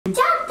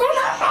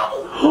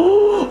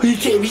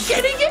you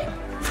getting it?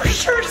 For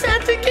sure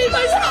Santa gave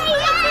us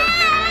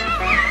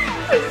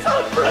it's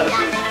so precious.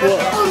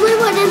 Only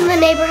one in the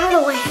neighborhood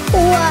away.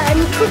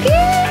 One cookie.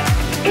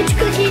 Which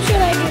cookie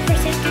should I do for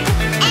Santa?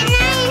 And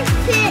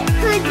I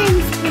put them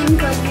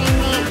sprinkles in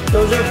it.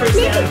 Those are for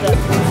Santa.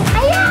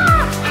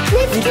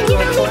 Liv, can you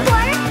help me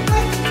pour?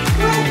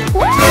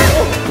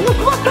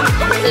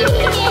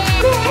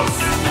 This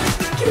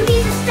can be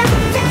the stuff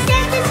that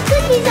Santa's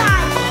cookies on.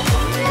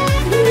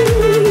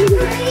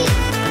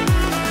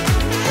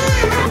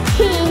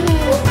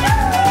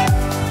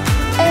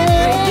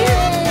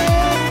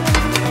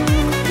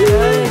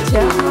 Good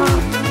job.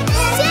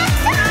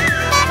 Santa!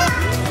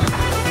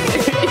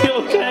 You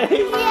okay?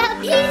 Yeah,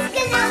 he's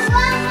gonna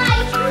love my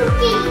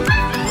cookie.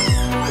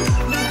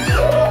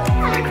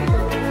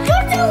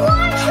 There's a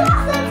lot of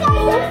chocolate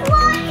guys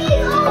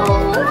flying.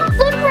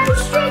 Look right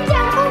straight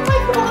down. Oh my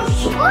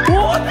gosh.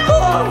 What the?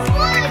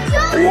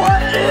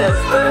 What is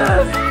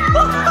this?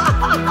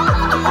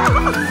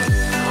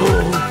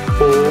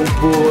 Oh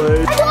boy.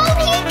 A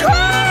Donkey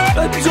Kong!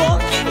 A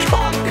Donkey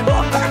Kong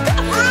car.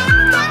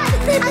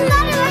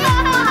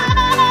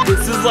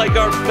 This is like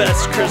our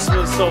best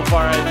Christmas so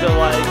far, I feel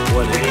like.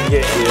 What did he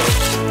get you?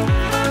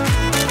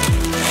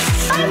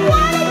 I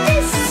wanted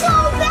this so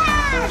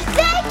bad!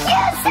 Thank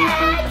you,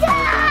 Santa!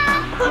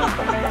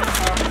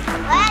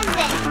 What is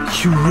it?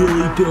 You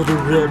really build a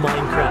real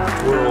Minecraft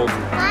world. I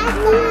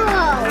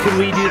know. Can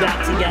we do that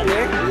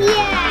together?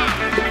 Yeah.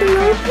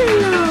 Pillow,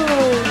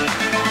 pillow.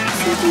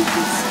 So you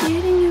can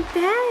stand in your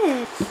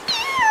bed.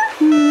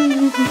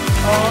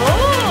 Oh,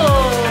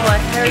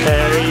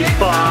 Harry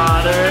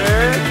Potter.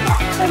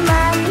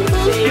 Mommy.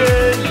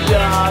 Good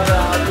job,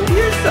 Adley.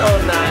 You're so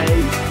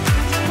nice.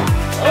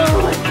 Oh,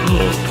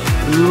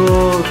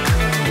 look.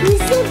 You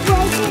see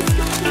voices?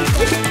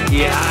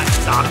 Yeah,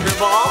 soccer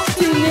ball.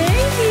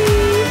 Baby.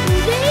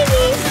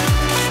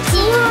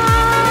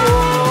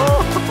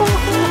 Wow.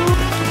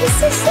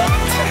 It's a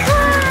Santa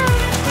car.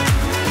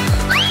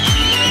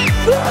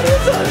 That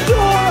is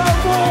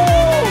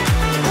adorable.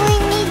 We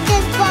need to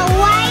go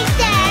right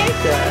there.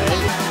 Okay.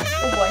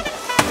 Oh boy.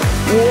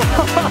 Whoa.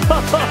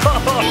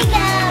 Here we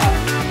go.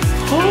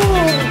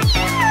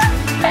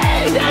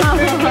 Hey, that's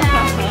for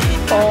Daddy.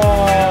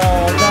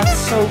 Oh, that's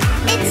so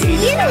pretty. It's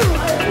you. I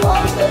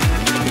love it.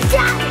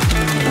 Dad,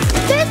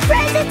 there's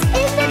presents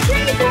in the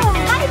tree room.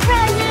 My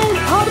present.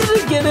 How did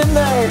it get in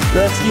there?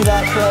 Rescue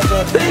that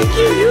present. Thank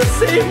you. You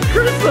saved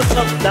Christmas.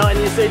 Oh, now I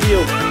need to save you.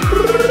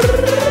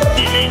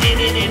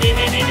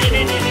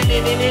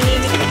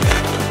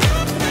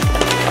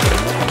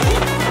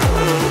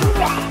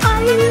 I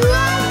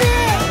love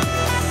it.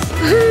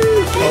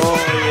 Oh,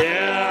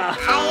 yeah.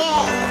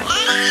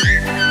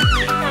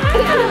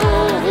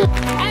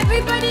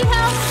 Everybody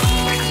help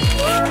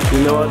me!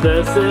 You know what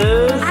this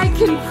is? I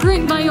can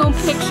print my own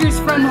pictures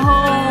from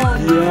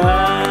home.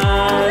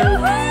 Yes.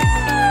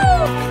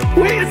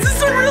 Wait, is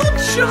this a real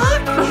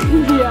chuck?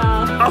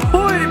 Yeah.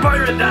 Ahoy,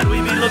 Pirate Dad. We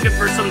be looking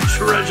for some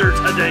treasure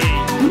today.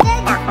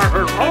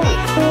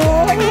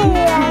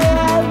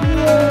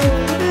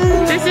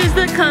 This is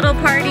the cuddle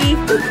party.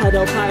 The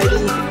cuddle party.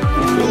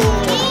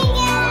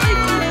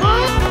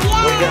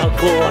 Look how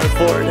cool our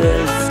fort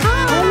is.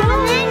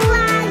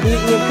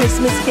 Eating your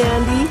Christmas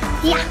candy?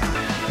 Yeah.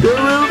 The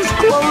room's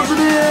closing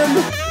in.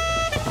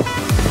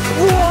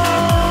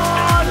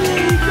 Whoa,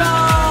 Niko!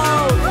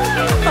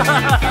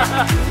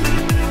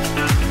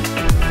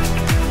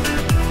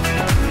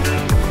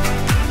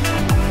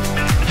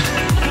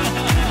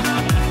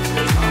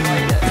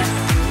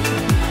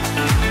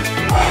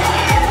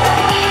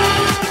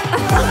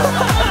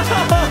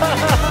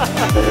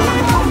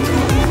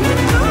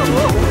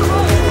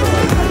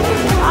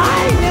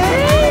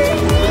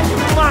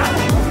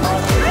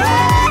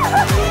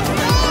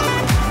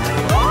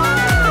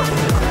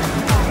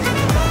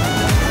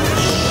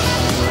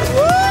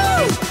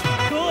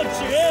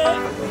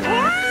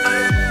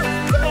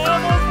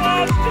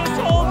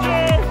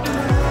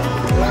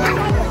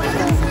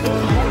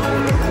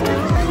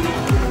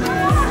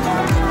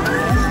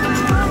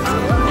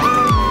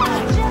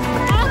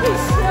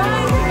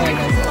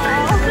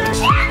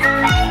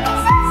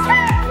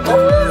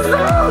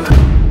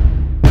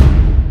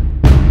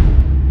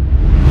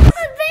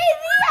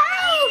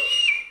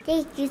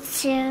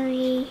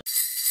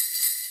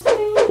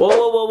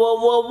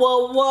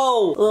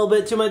 Whoa. A little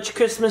bit too much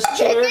Christmas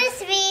cheer. Goodness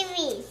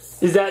babies.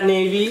 Is that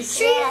Navey's?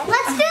 Yeah.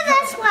 Let's do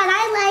this one.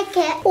 I like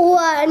it.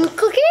 One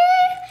cookie.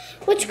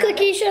 Which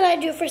cookie should I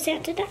do for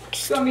Santa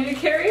next? You want me to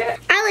carry it?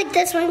 I like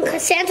this one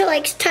because Santa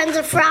likes tons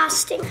of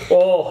frosting.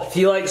 Oh, if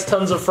he likes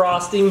tons of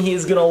frosting,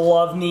 he's gonna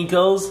love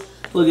Niko's.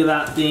 Look at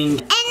that thing.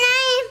 And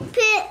I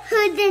put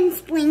hoods and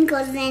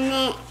sprinkles in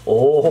it.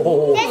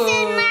 Oh. This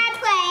is my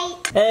plate.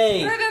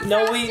 Hey, For the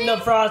no frosting? eating the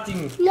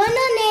frosting. No,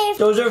 Nave.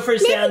 Those are for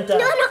Santa.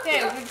 No.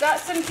 Okay, we've got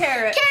some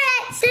carrots.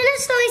 Carrots.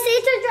 Santa's toy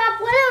says to drop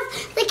one of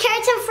the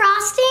carrots and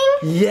frosting.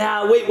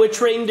 Yeah, wait, which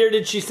reindeer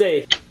did she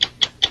say?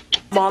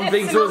 Mom Dip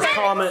thinks it some was carrots.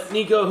 Comet.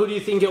 Niko, who do you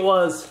think it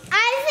was?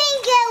 I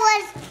think it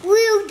was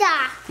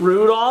Rudolph.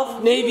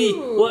 Rudolph? Navey,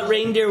 Ooh. what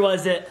reindeer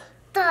was it?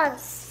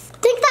 Thus.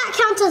 think that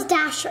counts as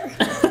Dasher.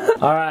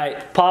 All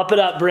right, pop it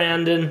up,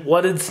 Brandon.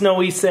 What did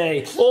Snowy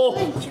say? Oh,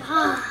 Good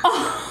job.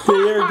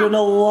 they are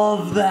gonna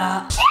love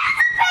that. She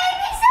has a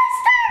baby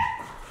sister!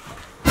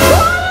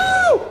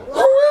 Whoa!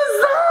 Who is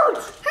that?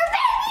 Her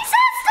baby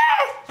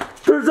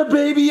sister! There's a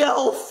baby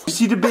elf. You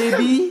see the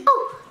baby? Oh.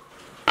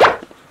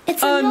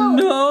 It's a note.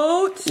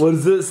 Note. What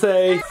does it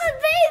say? It's a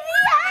baby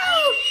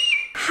elf!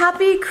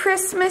 Happy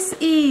Christmas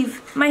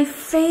Eve, my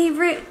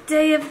favorite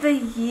day of the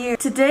year.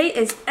 Today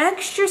is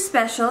extra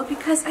special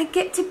because I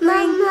get to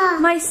bring Mama.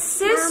 my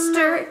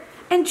sister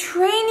and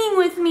training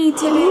with me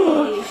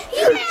today.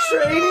 You're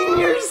training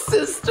your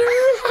sister?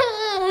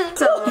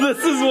 So, This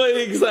is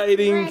way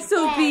exciting.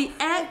 so be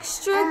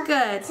extra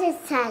good.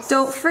 Sisters.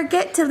 Don't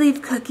forget to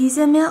leave cookies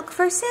and milk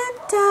for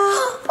Santa.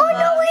 Oh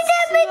no, we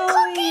didn't make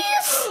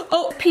cookies!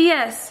 Oh,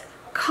 P.S.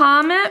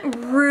 Comet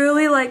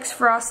really likes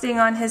frosting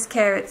on his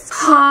carrots.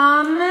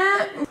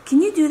 Comet,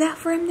 can you do that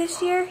for him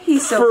this year?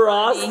 He's so funny.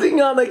 Frosting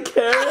on a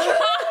carrot?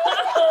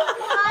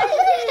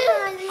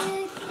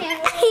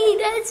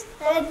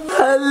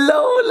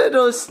 Hello,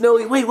 little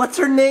Snowy. Wait, what's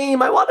her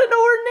name? I want to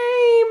know her name.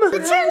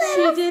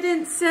 She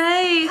didn't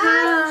say,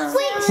 huh?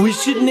 Wait, We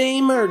should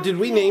name her. Did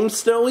we name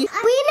Snowy?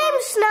 we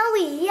named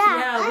Snowy,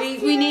 Yeah,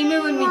 we name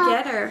her when we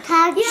get her.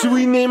 Should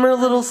we name her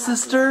little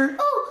sister?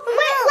 Oh,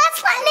 wait,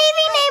 let's let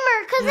Navey name her,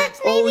 because it's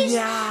Navy's,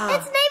 yeah.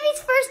 it's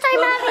Navy's first time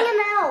having an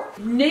elf.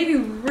 Navy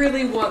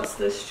really wants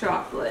this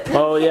chocolate.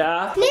 Oh,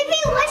 yeah? Navy,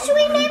 what should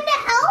we name the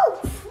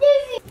elf?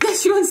 Navy.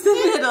 She wants the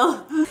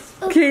middle.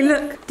 Okay,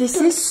 look. This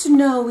is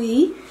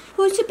Snowy.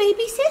 Who's your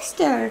baby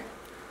sister?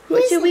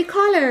 What should we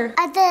call her?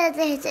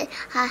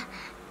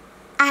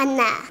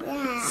 Anna.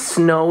 Yeah.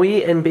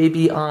 Snowy and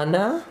baby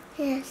Anna?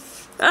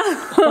 Yes.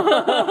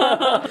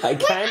 I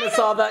kind of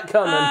saw that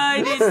coming.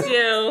 I did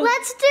too.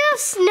 Let's do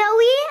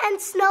Snowy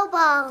and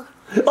Snowball.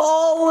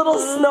 Oh, little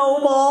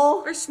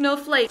Snowball. Or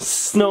Snowflake.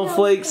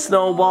 Snowflake,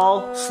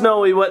 Snowball.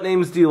 Snowy, what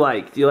names do you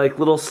like? Do you like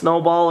little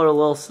Snowball or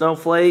little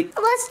Snowflake?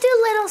 Let's do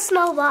Little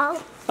Snowball.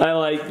 I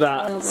like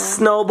that.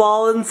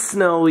 Snowball and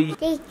Snowy.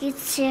 Thank you,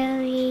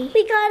 Snowy.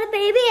 We got a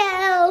baby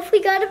elf. We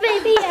got a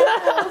baby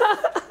elf.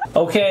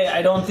 Okay,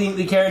 I don't think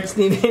the carrots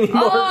need any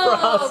more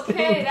frosting.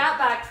 okay, that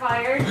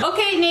backfired.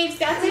 Okay, Naves,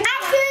 that's it.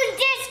 I feel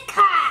this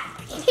cup.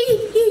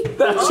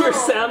 That's your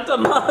Santa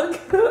mug.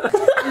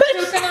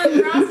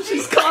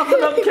 She's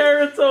coughing up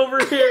carrots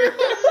over here.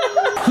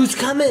 Who's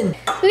coming?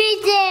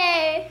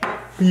 Reindeer.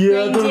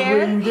 Yeah, the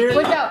reindeer.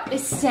 What's up?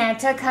 Is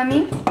Santa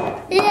coming?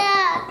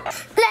 Yeah.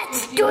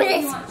 Let's do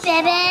this,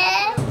 baby.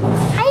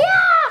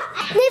 Hiya.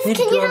 Liv,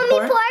 can you help me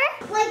pour?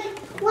 Like.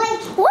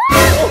 Woo!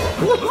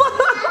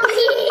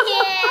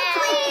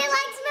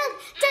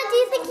 Dad, do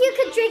you think you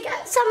could drink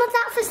some of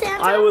that for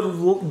Santa? I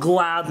would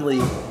gladly.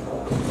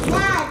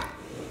 Dad.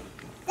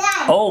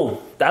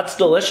 Oh, that's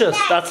delicious.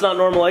 That's not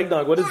normal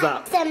eggnog. What is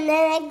that?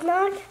 Cinnamon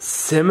eggnog.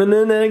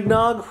 Cinnamon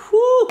eggnog?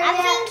 Woo. I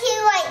think he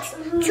likes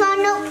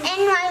Chono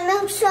and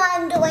Rhino, so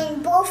I'm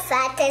doing both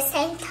at the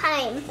same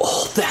time.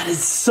 Oh, that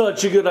is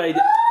such a good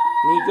idea.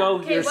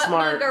 Nico, you're what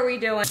smart. mug are we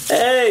doing?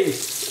 Hey,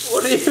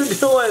 what are you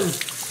doing?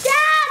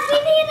 Dad, we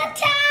need a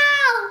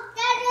towel.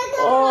 Dad,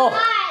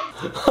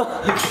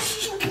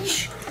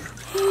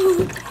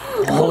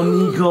 Oh,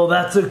 Nico,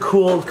 that's a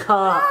cool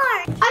cup.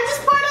 I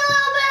just poured a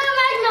little bit of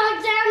eggnog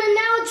down and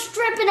now it's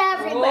dripping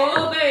everywhere.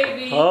 Oh,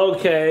 baby.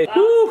 Okay.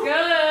 Woo.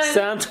 Good.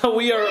 Santa,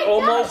 we are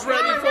almost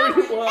ready for you.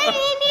 And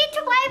you need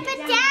to wipe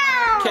it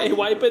down. Okay,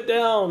 wipe it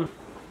down.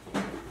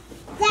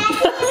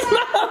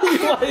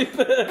 Wipe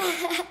it.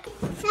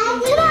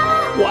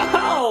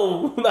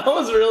 Wow, that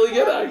was really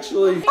good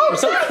actually. You're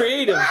so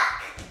creative.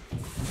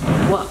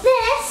 What?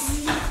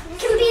 This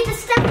can be the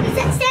stuff we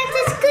set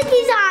Santa's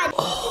cookies on.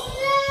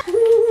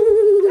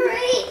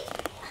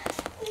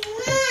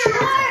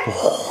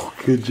 Oh,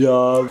 good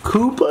job.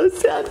 Koopa,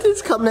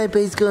 Santa's coming. I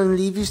bet he's gonna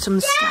leave you some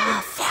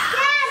stuff. Dad,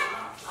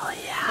 Oh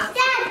yeah.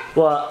 Dad,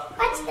 What?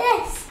 what's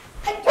this?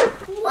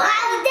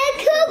 Wow, the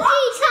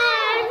cookie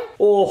time.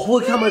 Oh,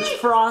 look how much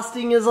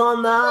frosting is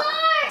on that.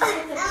 5,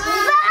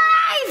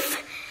 6.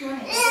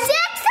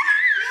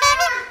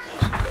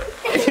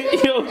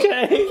 You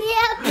okay?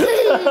 Yep.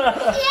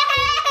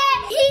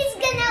 Yeah, he's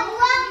gonna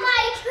love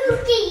my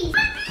cookies.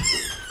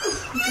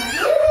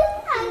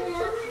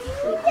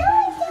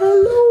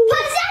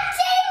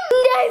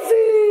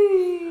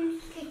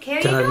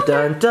 Dun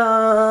dun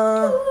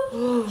dun.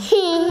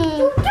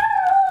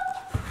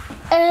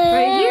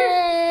 Right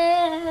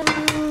here.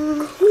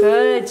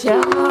 Good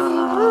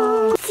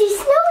job. See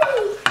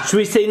Snowy. Should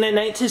we say night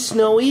night to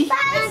Snowy?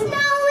 Bye,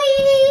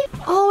 Snowy.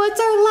 Oh, it's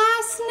our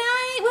last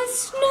night with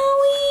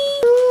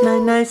Snowy.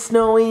 Night night,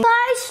 Snowy.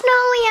 Bye,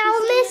 Snowy.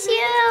 I'll miss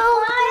you.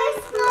 Bye,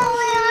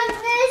 Snowy. I'll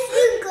miss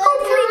you.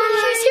 Hopefully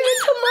she's here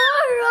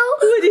tomorrow.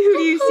 Who do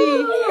you see?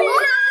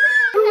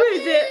 Who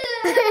is it?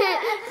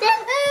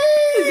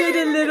 Is it a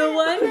little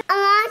one? I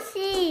want to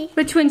see.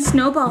 Which one's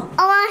Snowball?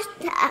 I want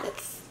to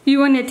touch. You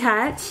want to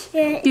touch?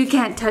 Yeah. You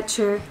can't touch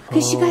her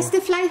because she got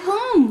to fly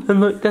home. And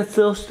look, that's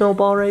little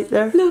Snowball right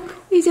there. Look,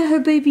 is that her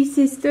baby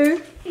sister?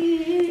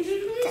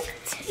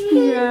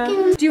 Yeah.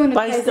 Do you want to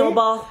Bye,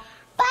 Snowball.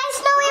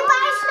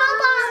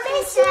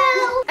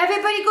 too.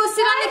 Everybody go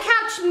sit on the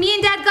couch. Me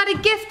and Dad got a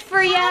gift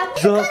for you.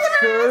 The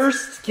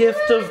first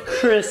gift of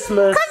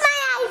Christmas. Close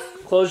my eyes.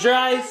 Close your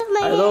eyes.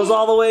 my Are those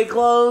all the way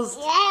closed?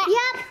 Yeah.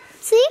 Yep.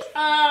 See?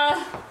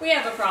 We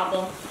have a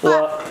problem.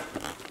 What?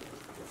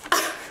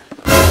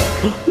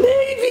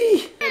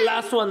 Navey! Hey,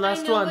 last one,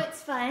 last one.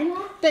 It's fun,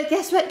 but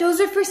guess what? Those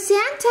are for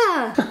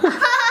Santa.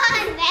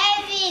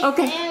 Navey.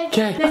 Okay.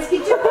 Okay. Let's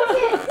get your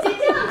bucket. Sit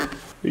down.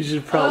 We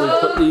should probably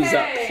put these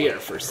up Okay. here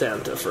for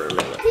Santa for a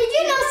minute. Did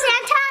you know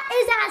Santa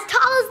is as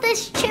tall as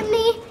this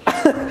chimney?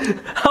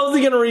 How's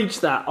he gonna reach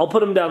that? I'll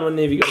put him down when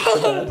Navey goes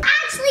to bed.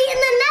 Actually, in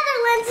the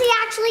Netherlands, he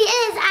actually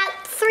is at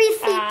 3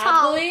 feet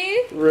tall. Adley,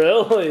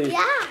 Really?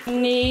 Yeah.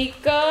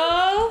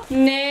 Niko,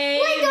 Navey.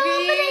 Wait, don't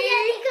open it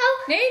yet, Niko.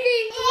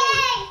 Navey.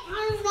 Yay! I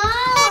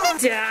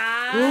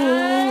Dad.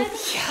 Yes!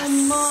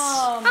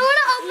 Mom. want to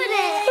open it.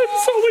 I'm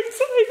so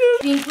excited! I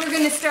think we're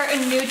gonna start a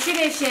new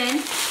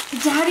tradition.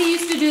 Daddy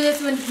used to do this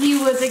when he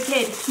was a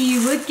kid. He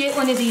would get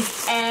one of these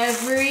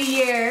every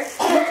year.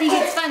 I think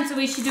it's fun, so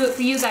we should do it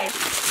for you guys.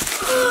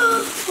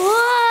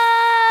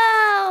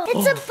 Whoa!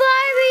 It's a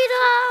Barbie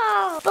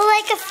doll, but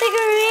like a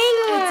figurine.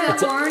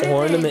 It's It's an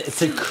ornament.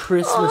 It's a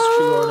Christmas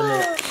tree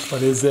ornament.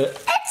 What is it?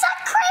 It's a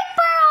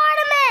creeper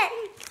ornament.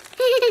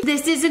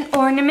 This is an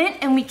ornament,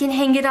 and we can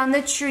hang it on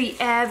the tree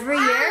every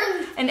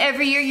year. And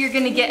every year you're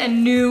gonna get a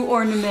new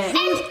ornament.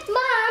 Mom.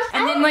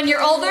 And then when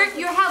you're older,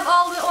 you have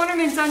all the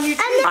ornaments on your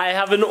tree. I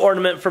have an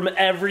ornament from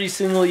every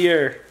single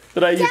year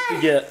that I used to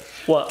get.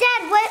 What?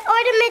 Dad, what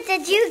ornament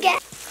did you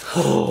get?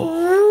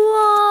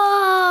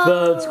 Whoa!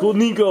 That's cool,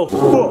 Niko.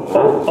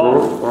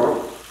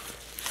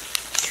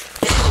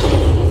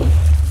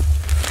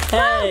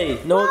 Hey,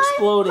 no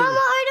exploding. Mom,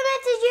 what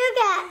ornament did you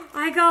get?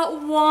 I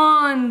got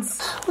wands.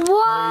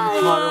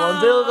 Whoa!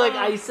 They look like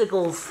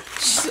icicles.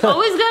 She's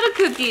always got a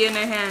cookie in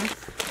her hand.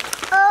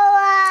 Oh,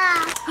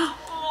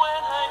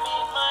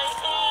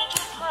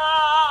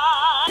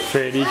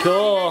 Pretty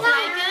cool. yeah, I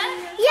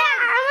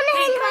want to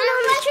hang one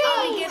on the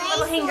tree. Get a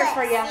little hanger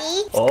for you.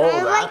 Oh, I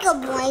like that's a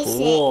blanket.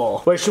 cool.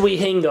 Where should we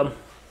hang them?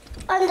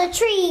 On the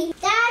tree.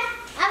 Dad,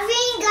 I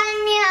think I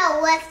need a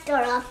lifter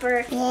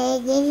upper.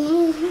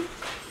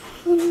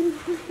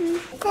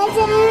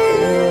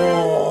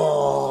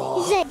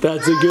 Oh,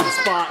 that's a good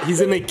spot.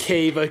 He's in a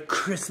cave, a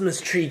Christmas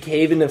tree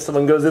cave, and if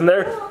someone goes in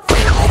there,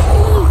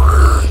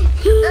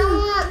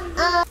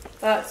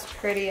 That's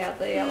pretty,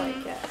 Adley. I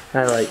like it.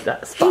 I like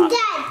that spot.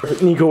 Dad.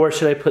 Niko, where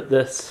should I put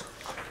this?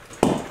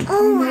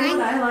 Oh my.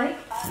 I like.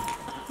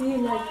 Do you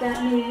like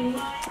that, maybe?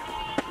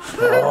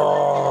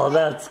 Oh,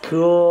 that's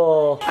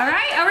cool. All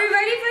right, are we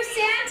ready for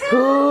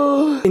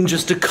Santa? In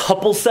just a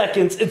couple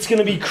seconds, it's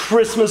gonna be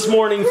Christmas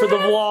morning for the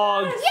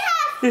vlog.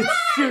 Yes!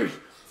 It's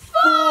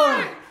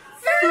 4,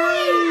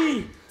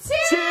 3,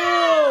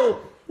 2,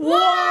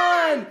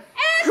 1.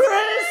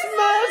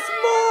 Christmas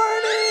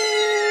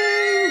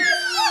morning!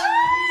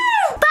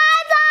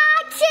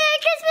 Bye-bye! Merry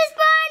Christmas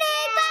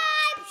morning!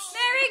 Bye!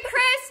 Merry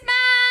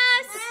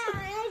Christmas!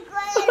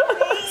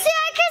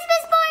 Merry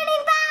Christmas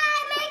morning!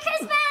 Bye! Merry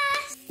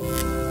Christmas!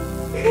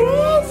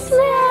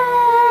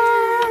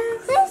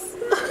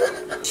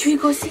 Christmas! Should we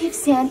go see if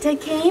Santa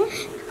came?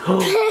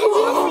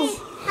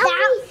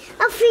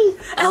 Alfie!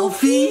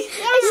 Alfie?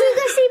 Should we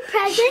go see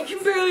presents? You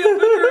can barely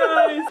open your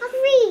eyes.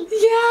 Alfie!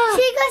 Yeah. Should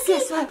we go see...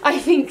 Guess what? I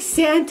think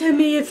Santa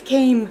may have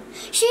came.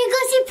 Should we go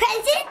see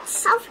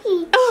presents?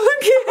 Alfie!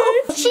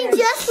 Okay. She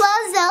just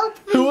loves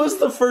Alfie. Who was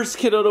the first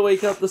kiddo to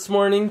wake up this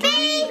morning?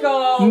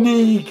 Go.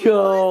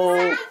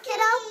 Niko.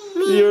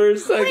 Me. You're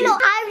second. You know,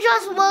 I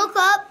just woke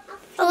up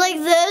like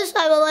this.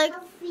 I was like,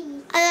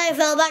 and I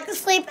fell back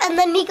asleep. And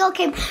then Niko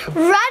came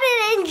running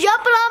and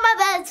jumping on my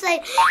bed, saying,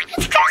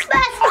 "It's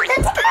Christmas!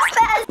 It's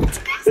Christmas! It's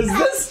Christmas!" Is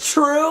this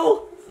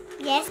true?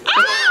 Yes. So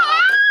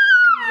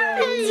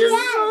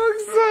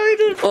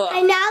excited.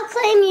 I now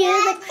claim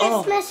you the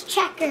Christmas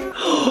checker.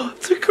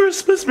 It's a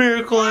Christmas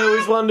miracle. I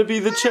always wanted to be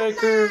the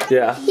checker.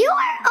 Yeah. You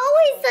are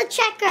always the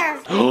checker.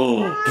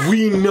 Oh,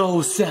 we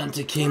know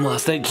Santa came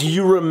last night. Do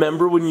you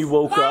remember when you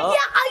woke up? Yeah,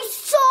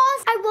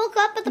 I woke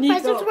up, but the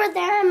presents were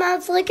there, and I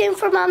was looking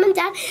for Mom and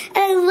Dad, and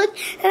I looked,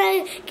 and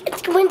I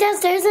went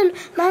downstairs, and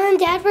Mom and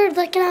Dad were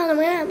looking out the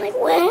window. I'm like,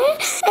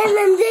 what? And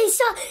then they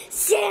saw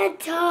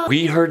Santa.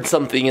 We heard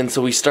something, and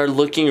so we started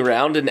looking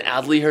around, and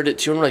Adley heard it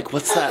too, and we're like,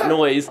 what's that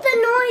noise? The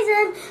noise,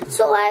 and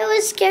so I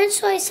was scared,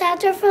 so I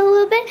sat there for a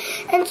little bit,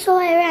 and so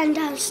I ran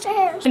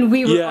downstairs. And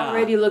we were Yeah.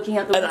 already looking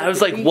at the And window. I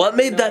was like, what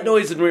made that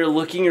noise? And we were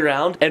looking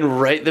around, and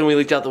right then we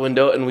looked out the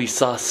window, and we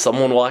saw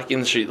someone walking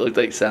the street, looked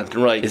like Santa,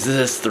 and we're like, is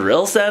this the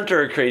real Santa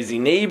or a crazy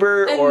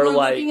neighbor? And Or we're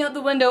like, looking out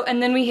the window,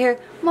 and then we hear,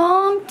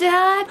 Mom,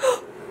 Dad,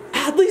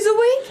 Adley's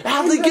awake.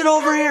 Adley, get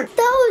over here.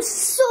 That was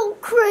so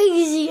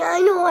crazy. I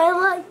know I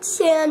like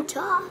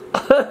Santa.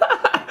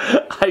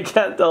 I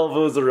can't tell if it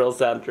was a real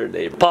Santa or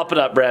neighbor. Pop it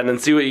up, Brandon,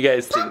 see what you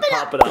guys think.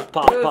 Pop it up,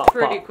 pop, It was pop,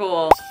 pretty pop.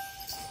 cool.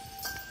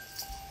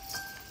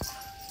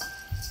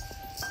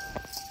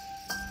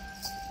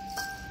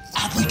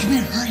 Adley, come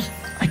here, hurry.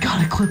 I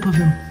got a clip of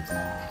him.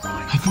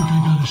 I think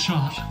I got a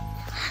shot.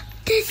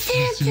 The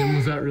Santa.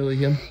 Was that really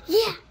him?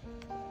 Yeah.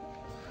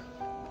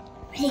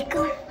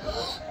 Niko.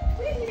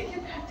 We need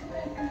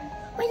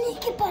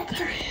to get back to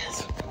bed.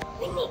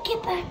 We need to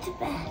get back to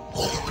bed.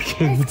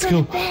 Okay, let's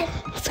go.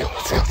 Let's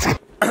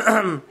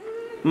go.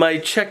 My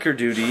checker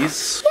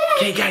duties.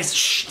 Okay, guys,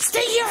 shh,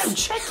 stay here. I'm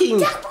checking.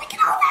 Dad, look at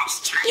all that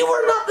chocolate. You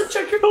are not the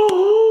checker.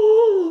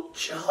 Oh,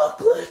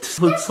 chocolate.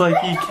 Looks like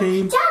he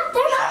came. Dad,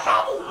 they're not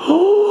ready.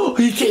 Oh,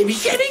 he came.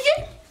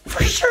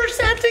 For sure,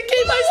 Santa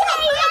came.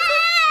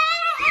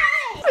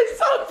 I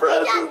saw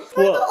presents.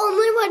 We're the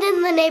only one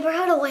in the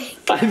neighborhood awake.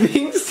 I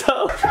think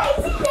so.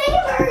 Crazy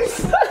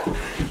neighbors.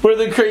 We're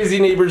the crazy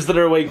neighbors that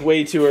are awake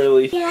way too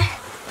early. Yeah.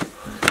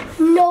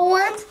 No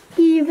one's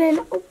even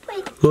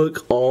awake.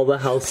 Look, all the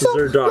houses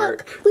are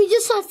dark. Look, we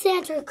just saw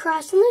Santa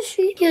crossing the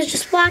street. He was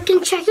just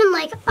walking, checking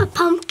like a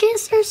pumpkin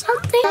or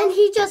something. And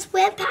he just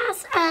went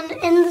past and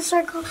in the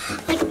circle,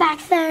 like back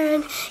there,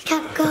 and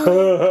kept going.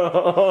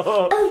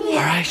 Oh, yeah.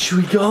 All right, should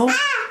we go?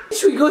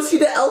 Should we go see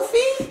the Elfie?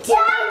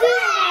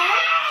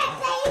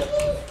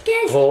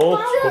 Oh.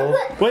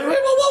 Wait,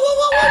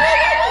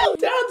 whoa.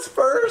 Dad's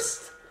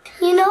first.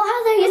 You know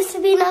how there used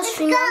to be no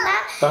string on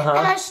that?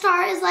 And our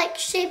star is like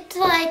shaped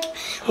like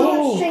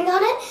no string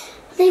on it?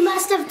 They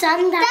must have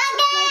done that.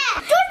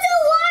 There's a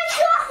white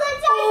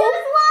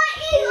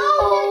chocolate.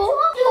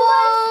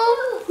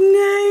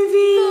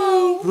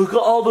 Navy. Look at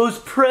all those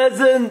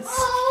presents.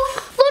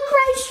 Look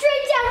right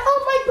straight down. Oh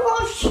my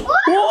gosh.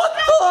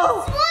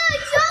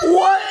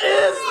 What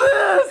is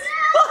this?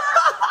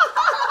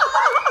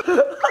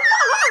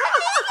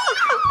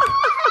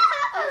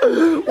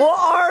 What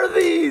are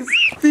these?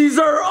 These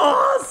are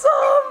awesome.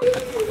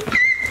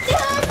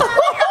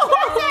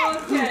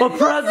 A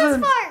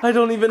present. I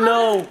don't even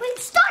know. Wait,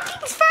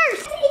 stockings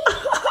first.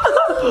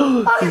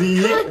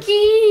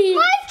 Cookie.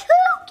 My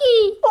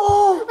cookie.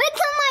 Oh, Look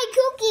at my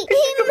cookie.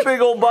 take a big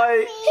old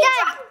bite.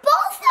 Dad,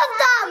 both of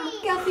them.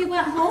 Elfie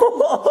went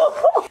home.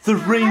 The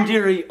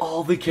reindeer ate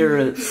all the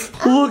carrots.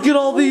 Look at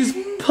all these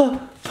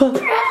presents.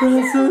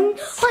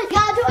 Wait,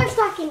 gotta do our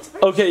stockings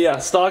first. Okay, yeah,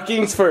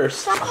 stockings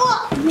first.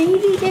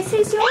 Maybe this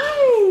is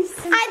yours.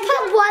 I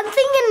put one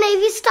thing in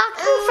Navy's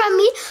stocking from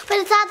me, but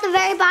it's at the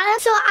very bottom,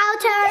 so I'll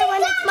tell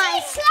everyone it's my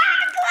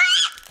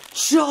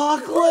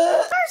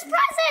Chocolate. first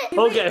present.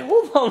 Okay,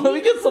 hold on. Let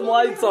me get some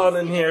lights on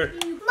in here.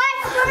 My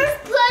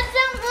first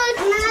present was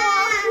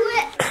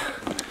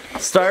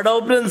chocolate. Start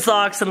opening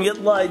socks and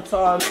get lights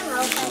on.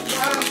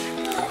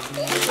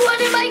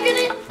 What am I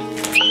gonna?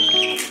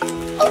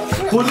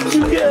 What did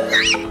you get?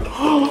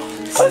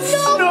 A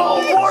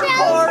snowboard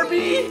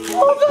Barbie.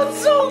 Oh, that's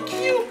so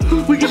cute.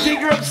 We can take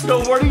her up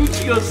snowboarding.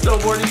 She goes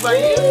snowboarding by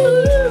you.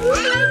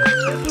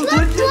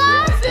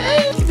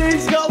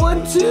 Dave's got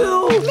one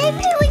too.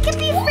 Maybe we can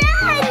be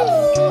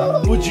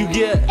friends. What'd you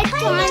get? A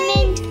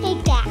diamond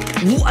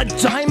pickaxe. A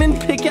diamond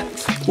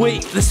pickaxe?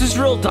 Wait, this is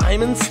real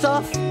diamond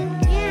stuff?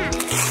 Yeah.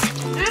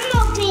 I'm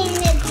opening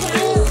it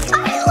too. I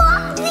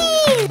love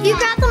these. You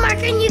grab the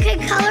marker and you can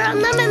color on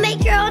them and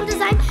make your own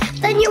design.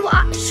 Then you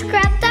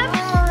scrap them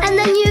and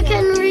then you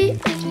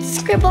can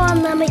scribble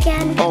on them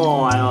again.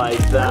 Oh, I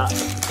like that.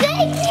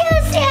 Thank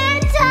you,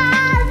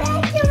 Santa.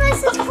 Thank you,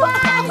 Mrs.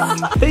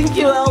 Claus. Thank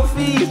you,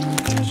 Elfie.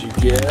 What'd you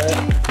get?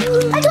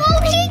 A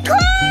Donkey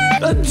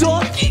Kong. A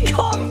Donkey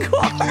Kong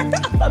car.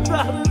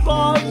 That is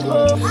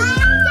awesome.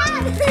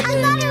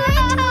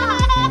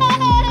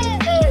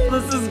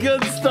 This is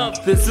good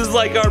stuff. This is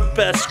like our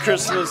best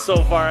Christmas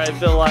so far, I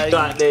feel like.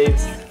 Got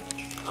Dave's.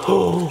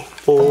 Oh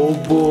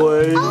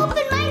boy. I'll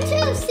open mine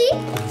too, see?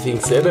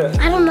 Things in it.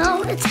 I don't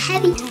know, it's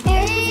heavy. You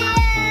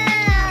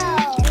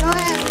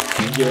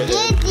get it.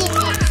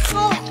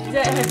 Is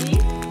that heavy?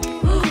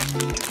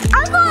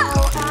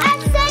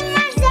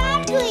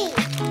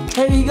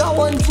 Hey, you got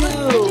one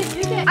too.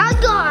 I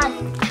got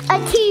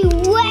a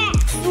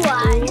T-Rex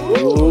one.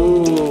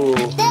 Ooh.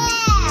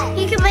 There.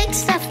 You can make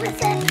stuff with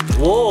it.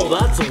 Whoa,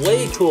 that's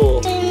way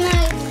cool. And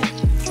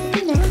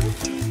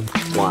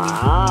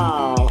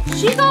Wow.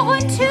 She got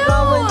one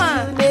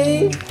too.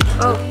 Dave.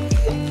 Oh.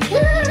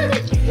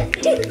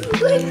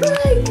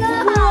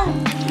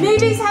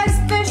 Navy's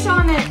has fish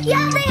on it.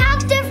 yeah, they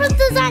have different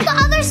designs. The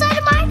other side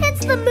of mine,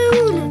 it's the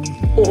moon.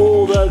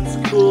 Oh,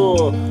 that's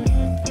cool.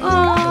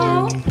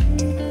 Oh.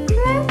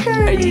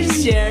 Are you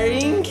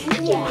sharing?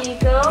 Yeah.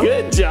 Niko.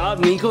 Good job.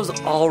 Niko's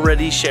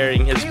already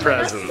sharing his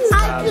presents.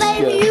 I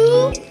blame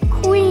you,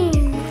 Queen.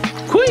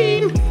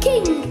 Queen.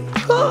 King.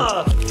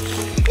 Huh.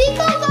 Niko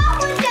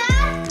got one,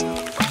 Dad.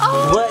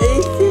 Oh. What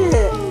is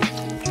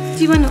it?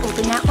 Do you want to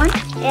open that one?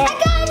 I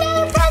got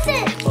another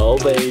present. Oh,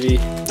 baby.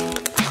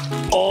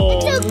 Oh,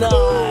 It's a nice.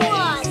 cool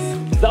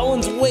one. That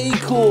one's way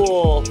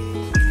cool.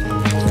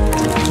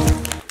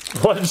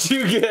 What'd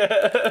you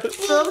get?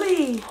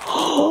 Slowly.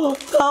 Oh,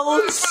 that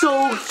one's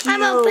so cute.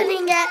 I'm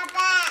opening it.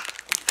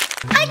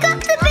 I got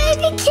the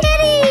baby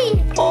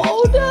kitty.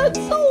 Oh, that's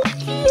so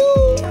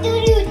cute.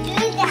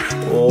 Do that.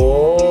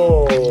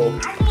 Oh.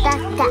 That.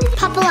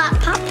 Pop a lot.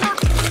 Pop.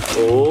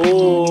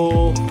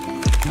 Oh.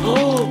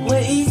 Oh,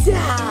 what is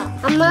that?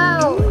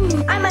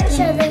 I might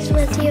share this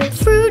with you.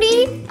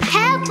 Fruity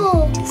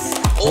Pebbles.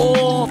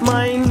 Oh,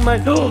 mine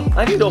mine. Oh,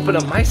 I need to open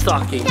up my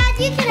stocking. Dad,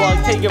 you can Well,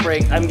 have take a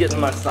break. I'm getting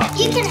my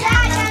stocking. You can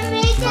have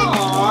it.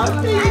 Aw,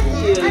 thank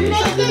you. I'm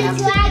making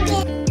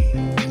dragon.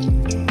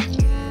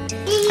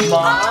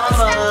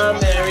 Mama,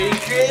 Merry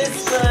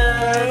Christmas.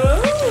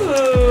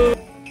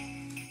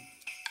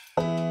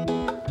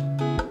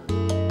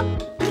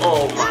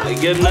 Oh my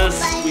goodness,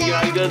 we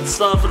got good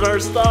stuff in our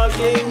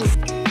stockings.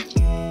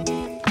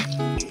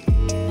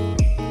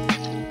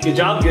 Good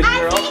job, good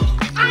girl.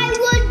 I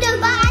would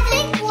have, I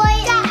think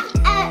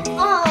at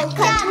all.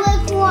 Cause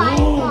look what I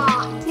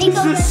got. Niko, Is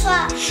this Can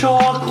I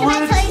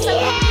chocolate? tell you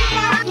something?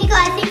 Yeah. Niko,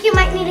 I think you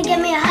might need to give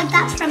me a hug.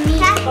 That's from me.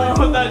 I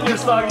put that in your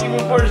stocking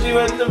before she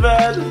went to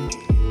bed.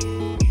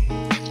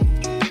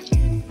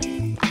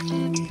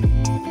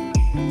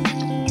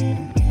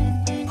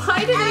 Why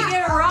did we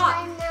get a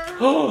rock?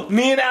 Oh,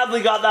 me and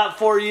Adley got that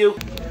for you.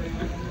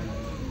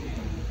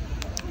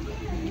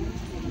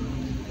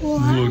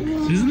 Look,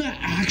 isn't that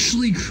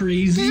actually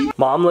crazy?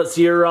 Mom, let's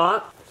see your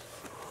rock.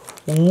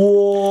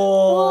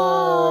 Whoa.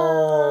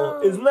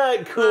 Isn't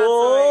that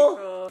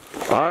cool?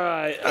 All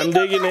right, I'm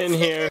digging in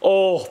here.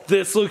 Oh,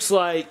 this looks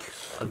like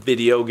a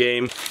video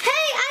game. Hey,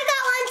 I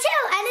got one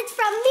too, and it's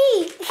from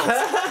me.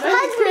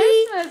 Hug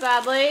me. Christmas,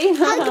 Adley.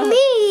 Hug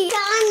me.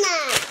 Donna.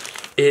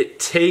 It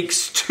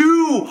Takes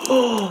Two.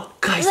 Oh,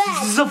 guys,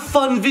 this is a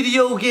fun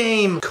video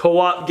game.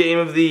 Co-op game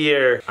of the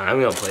year. I'm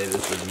gonna play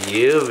this with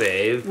you,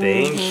 babe.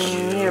 Thank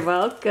you. You're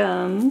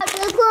welcome.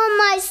 Look what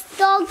my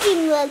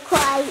stocking looks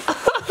like.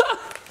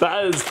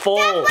 That is full.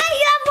 Dad, wait,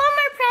 you have one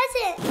more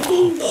present.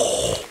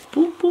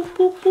 Boop, boop,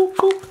 boop, boop,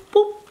 boop,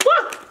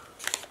 boop.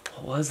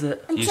 What was it?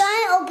 I'm trying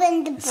to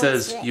open the It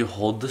says you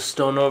hold the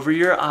stone over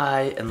your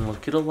eye and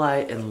look at a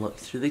light and look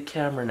through the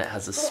camera, and it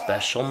has a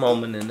special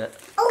moment in it.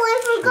 Oh, I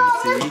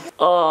forgot.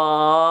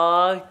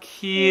 Aww,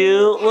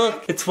 cute.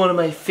 Look, it's one of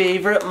my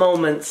favorite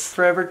moments.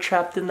 Forever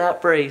trapped in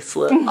that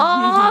bracelet.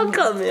 Aw,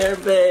 come here,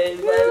 babe.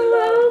 You're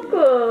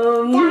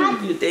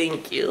welcome.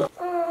 Thank you.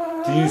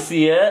 Do you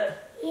see it?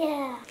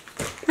 Yeah.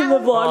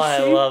 Oh, I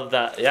love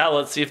that. Yeah,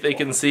 let's see if they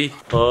can see.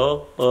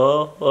 Oh,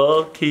 oh,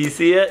 oh. Can you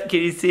see it?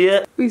 Can you see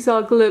it? We saw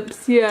a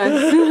glimpse, yes.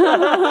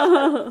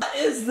 What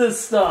is this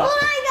stuff? Hold on,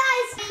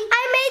 guys.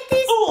 I made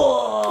these.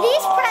 Oh.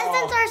 These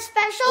presents are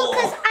special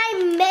because I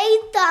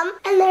made them,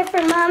 and they're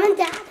for Mom and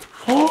Dad.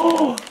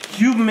 Oh,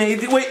 you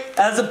made it. Wait,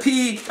 as a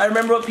P, I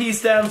remember what P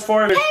stands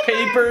for. There's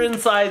paper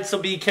inside, so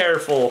be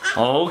careful.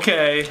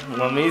 Okay,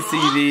 let me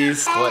see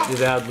these. What did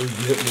Adley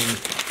get me?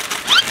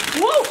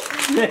 Whoa,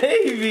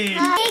 Navey.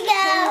 Here you go.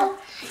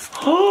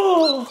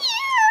 Oh,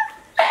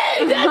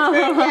 hey, that's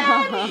for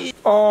Daddy.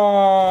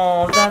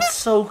 Oh, that's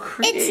so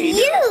creative. It's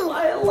you.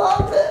 I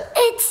love it.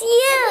 It's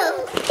you.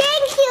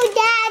 Thank you,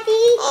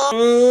 Daddy.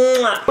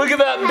 Look at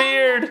that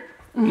beard.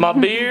 My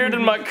beard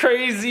and my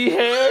crazy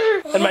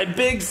hair and my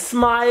big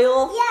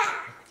smile.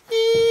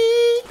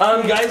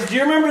 Yeah. Guys, do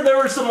you remember there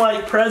were some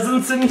like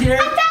presents in here?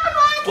 I found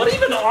one. What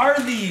even are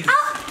these?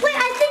 Oh, wait,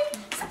 I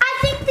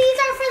think these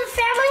are for the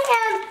family,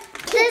 and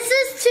this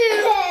is to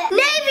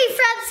Navey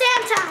from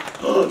Santa.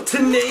 To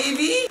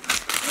Navey?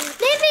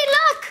 Navey,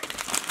 look.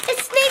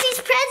 It's Navey's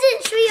present.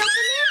 Should we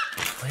open it?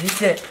 What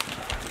is it?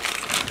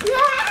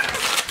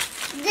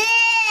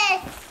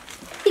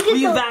 This. Will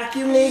you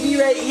vacuum Navey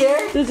right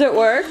here? Does it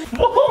work?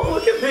 Whoa,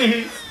 look at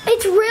these.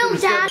 It's real,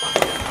 Dad.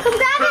 Come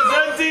grab it.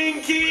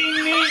 Presenting King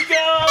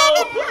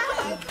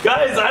Niko.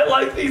 Guys, I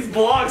like these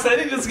blocks. I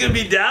think this is going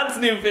to be Dad's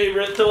new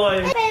favorite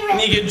toy. Favorite.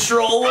 And you can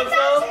troll with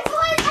them.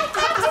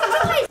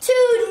 To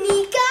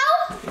Niko.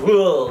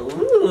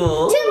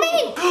 Whoa. To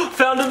me.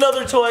 Found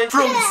another toy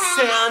from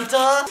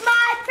Santa.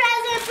 My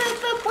present.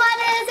 What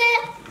is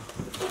it?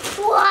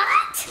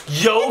 What?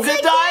 Yoga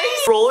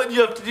dice? Roll it, you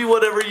have to do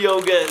whatever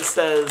yoga it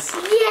says.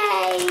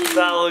 Yay.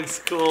 That looks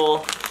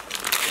cool.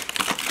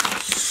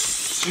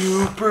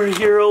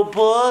 Superhero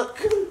book.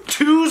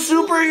 2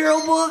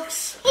 superhero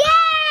books. Yay.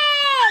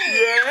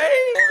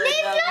 Yay.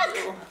 Nave, look.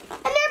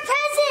 And their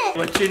present.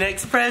 What's your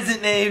next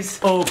present, Naves?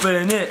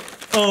 Open it.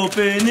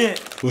 Open it.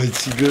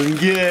 What you gonna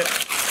get?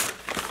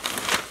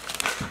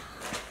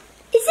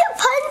 Is it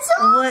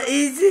Rapunzel? What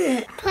is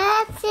it?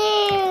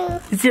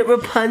 Rapunzel. Is it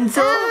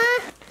Rapunzel?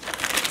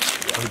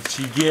 What'd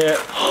you get?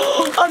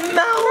 A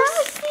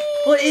mouse.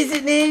 What is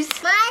it, Naves?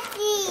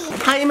 Mousy.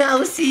 Hi,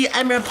 Mousy.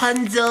 I'm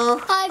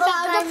Rapunzel. I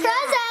found a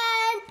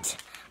present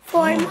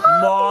for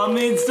Mom. Mom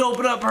needs to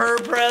open up her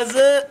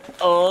present.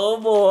 Oh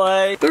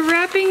boy. The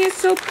wrapping is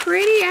so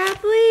pretty,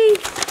 Adley.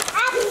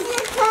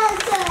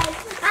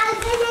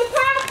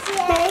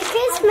 Merry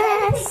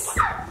Christmas.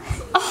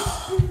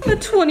 The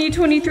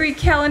 2023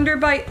 calendar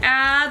by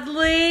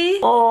Adley.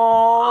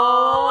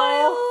 Oh,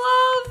 I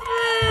love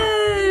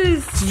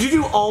this. Did you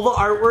do all the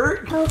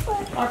artwork?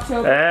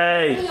 October.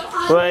 Hey,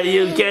 what are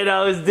you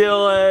kiddos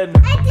doing?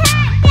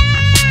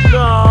 Attack!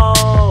 No.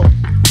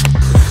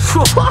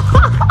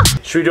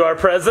 Should we do our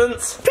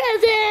presents?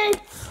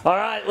 Present. All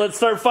right, let's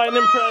start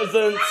finding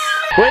presents.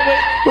 Wait,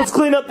 let's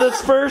clean up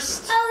this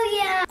first. Oh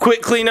yeah.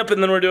 Quick clean up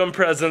and then we're doing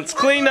presents.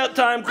 Clean up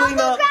time, clean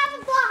up.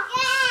 Grab a block.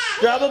 Yeah.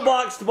 Grab a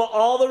box to put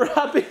all the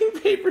wrapping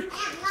paper.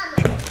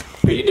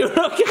 Are you doing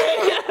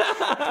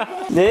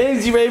okay?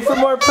 Names, you ready for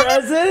more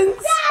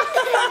presents?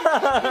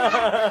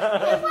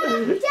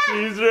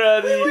 She's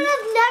ready. We would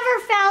have never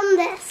found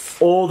this.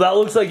 Oh, that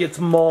looks like it's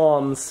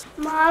Mom's.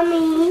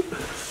 Mommy.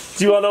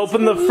 Do you want to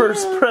open the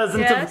first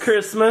present of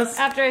Christmas?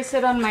 After I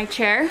sit on my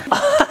chair.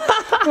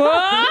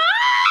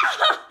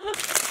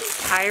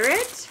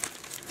 Pirate?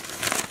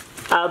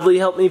 Adley,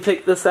 help me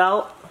pick this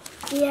out.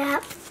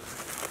 Yep.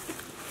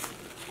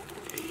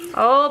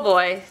 Oh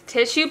boy.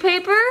 Tissue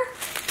paper?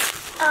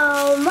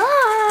 Oh,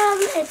 Mom,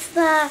 it's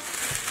the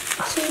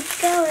keep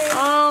going.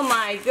 Oh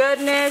my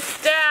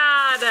goodness,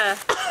 Dad!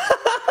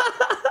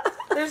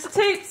 There's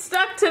tape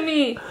stuck to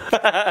me.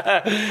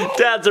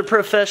 Dad's a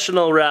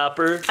professional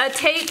rapper. A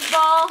tape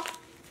ball.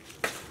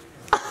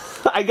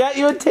 I got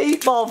you a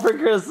tape ball for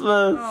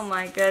Christmas. Oh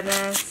my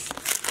goodness.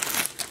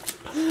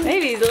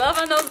 Maybe he's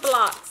loving those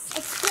blocks.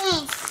 It's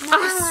pink. A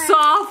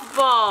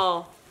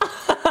softball.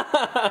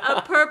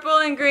 A purple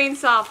and green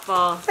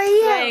softball. For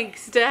you.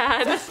 Thanks,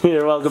 Dad.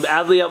 You're welcome.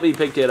 Adley helped me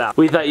pick it out.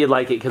 We thought you'd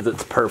like it because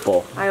it's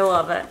purple. I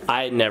love it.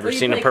 I had never Will you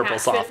seen a play purple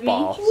catch with me?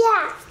 softball.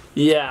 Yeah.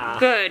 Yeah.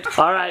 Good.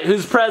 All right,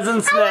 whose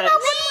present's next?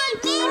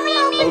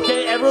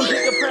 Okay, everyone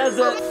pick a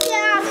present.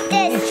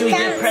 Should we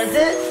get a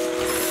present?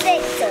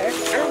 Sixers.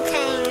 I'm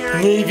playing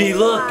on Navey,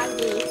 look.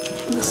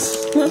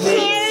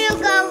 Here you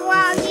go,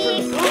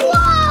 Woggy. Whoa!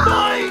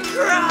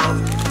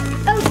 Minecraft!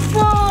 A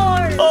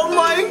fork. Oh,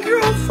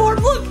 Minecraft fork.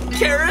 Look,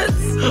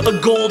 carrots. A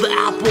gold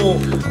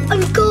apple.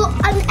 An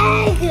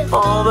egg.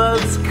 Oh,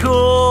 that's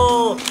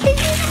cool. This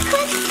is a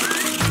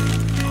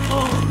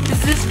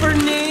Is this for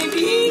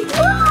Navey?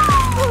 Whoa!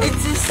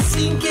 It's a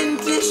sink and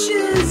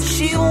dishes.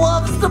 She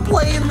loves to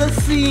play in the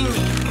sink.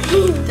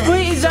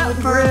 Wait, is that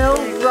real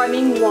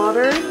running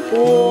water?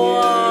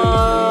 Whoa.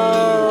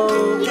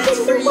 That's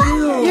for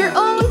you. Your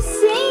own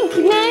sink,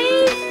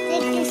 Nate. They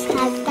just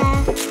had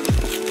that.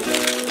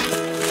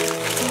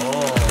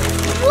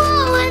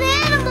 Whoa, an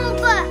animal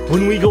book.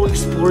 When we go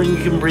exploring,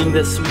 you can bring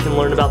this so we can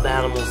learn about the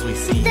animals we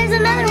see. There's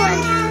another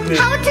one.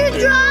 How to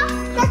draw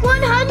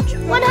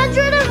 101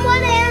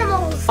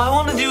 animals. I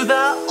want to do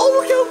that. Oh,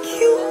 look how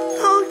cute.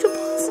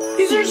 Octopus.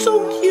 These are so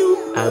cute.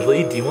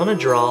 Adley, do you want to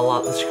draw a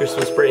lot this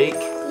Christmas break?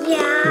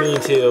 Yeah. Me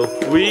too.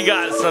 We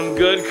got some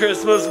good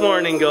Christmas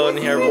morning going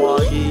here,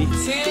 Vloggy.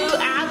 To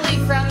Adley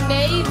from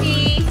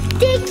Navey.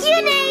 Thank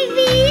you,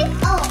 Navey.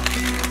 Oh.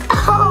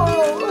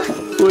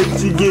 What'd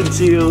she get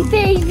you?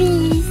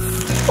 Babies.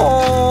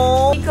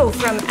 Oh. Niko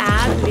from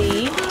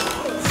Adley.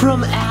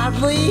 From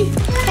Adley?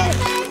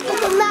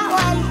 Open that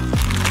one.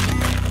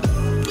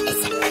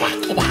 It's a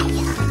crocodile.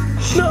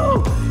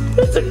 No,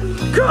 it's a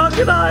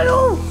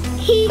crocodile.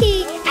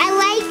 I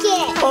like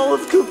it. Oh,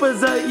 it's Koopa, is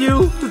that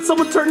you? Did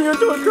someone turn you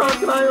into a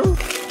crocodile?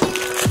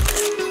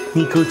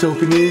 Niko's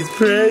opening his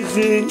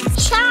present.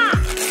 Chop.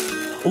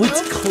 Oh,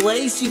 it's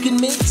clay so you can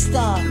make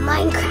stuff.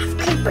 Minecraft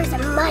creepers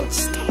and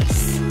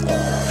monsters.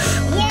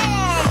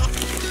 Yeah.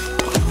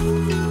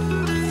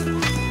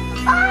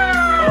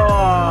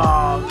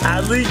 Oh,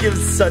 Adley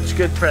gives such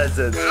good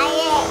presents. Oh,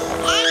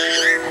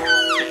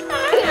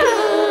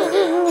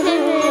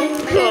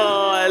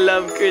 I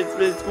love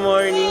Christmas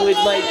morning with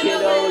my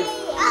kiddos.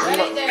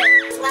 Right there.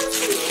 This one's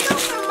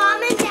for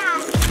Mom and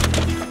Dad.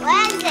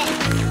 What is it?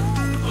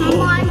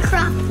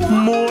 Minecraft.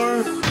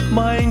 More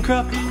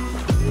Minecraft.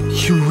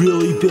 You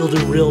really build a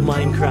real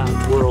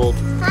Minecraft world.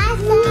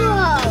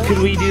 Whoa. Could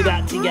we do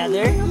that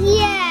together?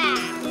 Yeah.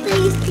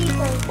 These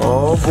people.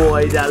 Oh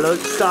boy, that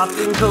looks soft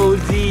and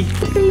cozy.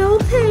 Pillow.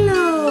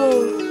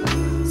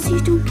 So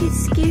you don't get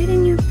scared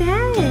in your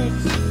bed.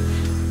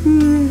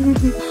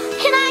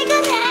 Can I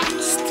go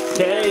next?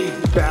 Okay,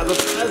 grab a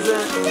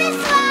present. This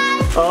one.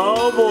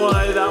 Oh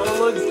boy, that one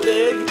looks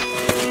big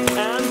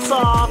and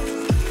soft.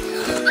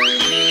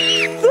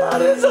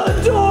 That is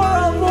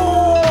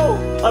adorable!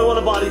 I want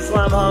a body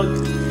slam hug.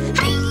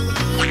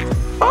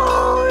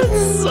 Oh,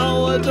 it's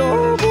so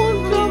adorable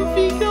and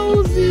comfy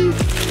cozy.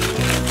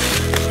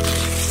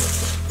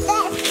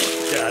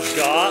 Dad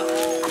got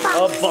a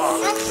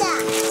box.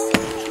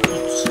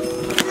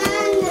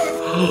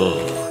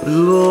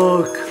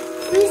 Look.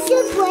 We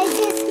should play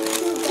this.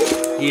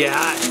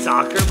 Yeah,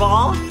 soccer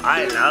ball.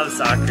 I love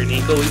soccer,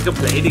 Niko. We could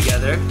play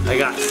together. I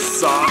got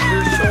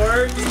soccer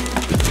shorts,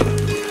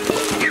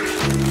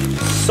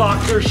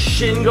 soccer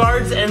shin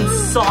guards, and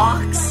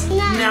socks.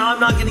 Now I'm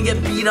not gonna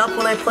get beat up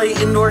when I play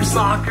indoor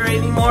soccer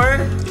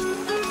anymore.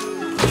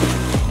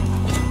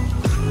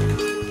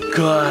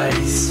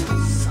 Guys,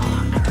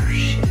 soccer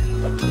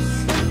shins.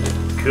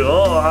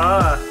 Cool,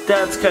 huh?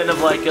 Dad's kind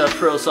of like a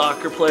pro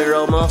soccer player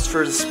almost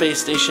for the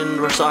space station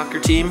indoor soccer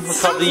team. We're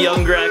called the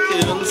Young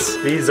Raccoons.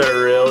 These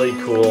are really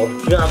cool.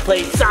 You gonna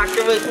play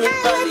soccer with me, I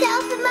want buddy? to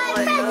open my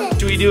present.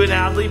 Do we do an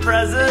Adley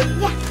present?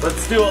 Yeah.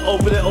 Let's do it.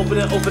 Open it, open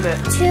it, open it.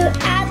 To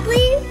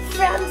Adley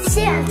from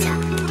Santa.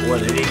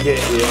 What did he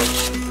get you?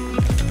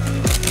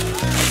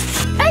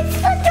 It's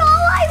the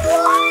doll I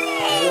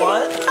wanted.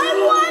 What? I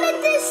wanted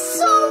this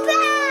so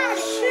bad.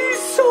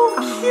 She's so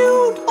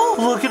cute. Oh,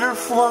 look at her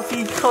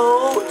fluffy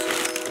coat.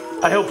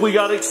 I hope we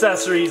got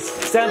accessories.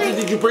 Santa,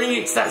 did you bring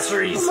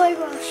accessories? Oh my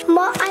gosh.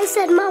 Mom, I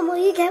said, Mom, will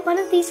you get one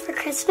of these for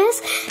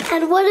Christmas?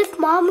 And what if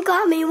Mom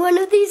got me one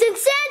of these and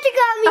Santa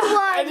got me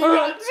one? And you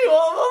got 2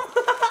 of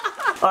them?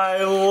 I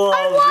love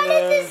I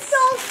wanted this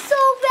doll so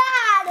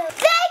bad.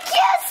 Thank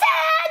you, Santa!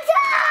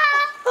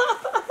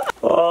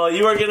 Oh,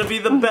 you are gonna be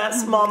the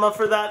best mama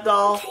for that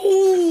doll.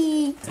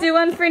 Let's do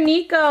one for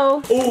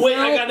Niko. Oh wait,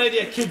 I got an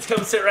idea. Kids,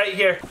 come sit right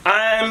here.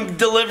 I'm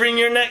delivering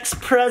your next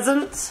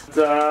present.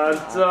 Dun,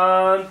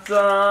 dun,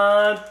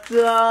 dun,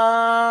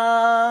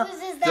 dun.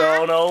 Whose is that?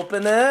 Don't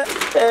open it.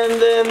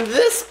 And then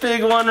this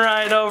big one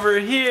right over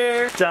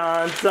here.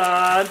 Dun,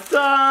 dun,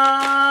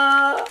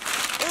 dun.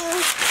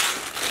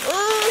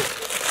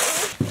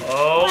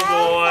 Oh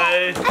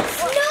boy. A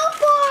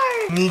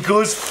snowboard.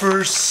 Niko's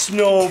first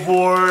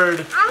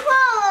snowboard. I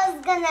thought it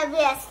was gonna be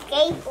a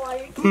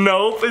skateboard.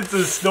 Nope, it's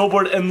a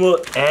snowboard. And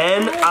look,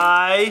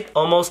 N-I,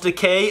 almost a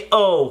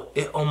K-O.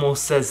 It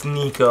almost says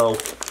Niko.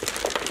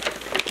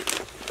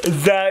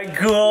 Is that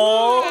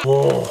cool?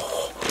 Whoa.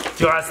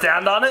 Do you want to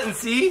stand on it and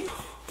see?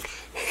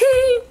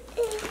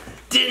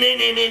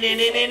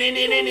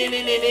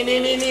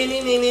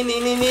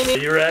 Are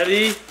you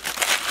ready?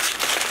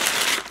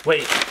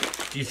 Wait,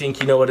 do you think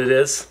you know what it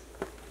is?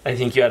 I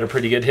think you had a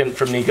pretty good hint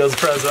from Niko's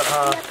present,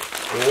 huh?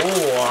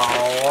 Oh,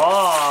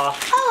 wow.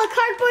 Oh, a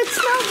cardboard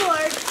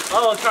snowboard.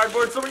 Oh, a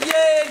cardboard snowboard.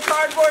 Yay,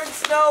 cardboard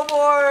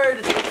snowboard.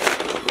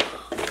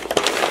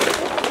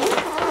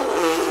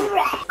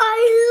 I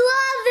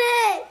love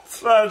it.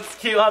 That's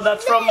cute, huh?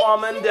 That's from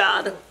Mom and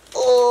Dad.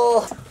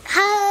 Oh.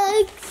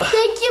 Hug.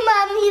 Thank you,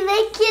 Mommy.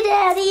 Thank you,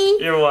 Daddy.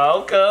 You're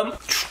welcome.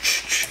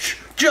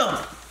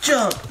 Jump,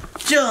 jump,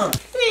 jump. All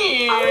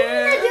we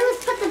gotta do is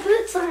put the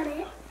boots on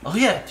it. Oh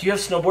yeah, do you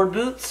have snowboard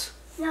boots?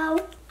 No.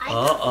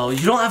 Uh-oh,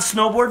 you don't have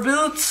snowboard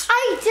boots?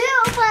 I do,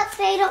 but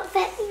they don't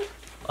fit me.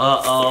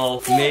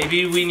 Uh-oh,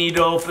 maybe we need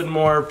to open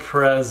more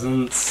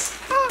presents.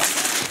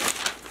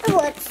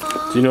 What?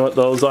 Do you know what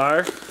those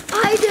are?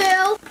 I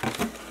do.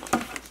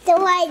 To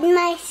like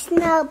my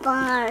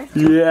snowball.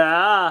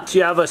 Yeah. So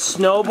you have a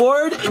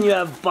snowboard and you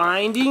have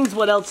bindings.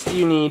 What else do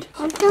you need?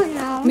 I don't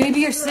know. Maybe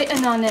you're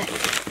sitting on it.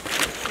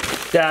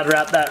 Dad,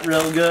 wrap that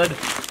real good.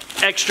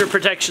 Extra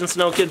protection,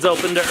 Snow Kids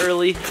opened it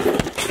early.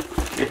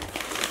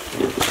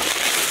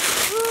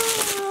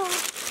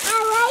 I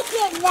like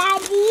it,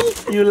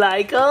 Daddy. You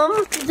like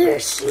them?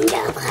 They're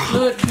snow.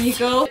 Look,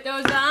 Niko. Put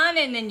those on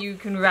and then you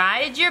can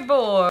ride your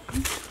board.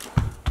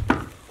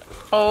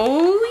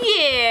 Oh,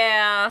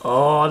 yeah.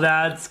 Oh,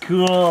 that's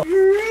cool.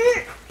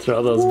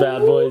 Throw those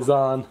bad boys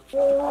on.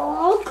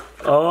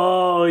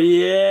 Oh,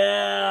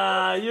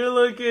 yeah. You're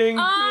looking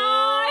cool.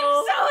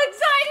 I'm so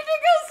excited to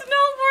go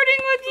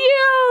snowboarding with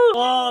you.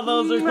 Oh,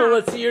 those are cool.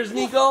 Let's see yours,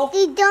 Niko.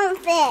 They don't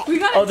fit. We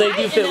gotta Oh, they do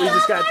tighten fit. We them.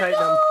 just gotta tighten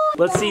them.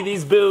 Let's see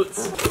these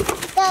boots.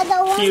 They're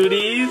the ones.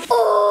 Cuties.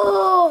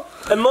 Oh.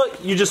 And look,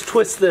 you just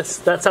twist this.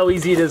 That's how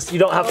easy it is. You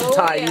don't have to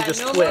tie, yeah, you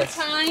just no twist.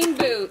 more tying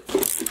boots.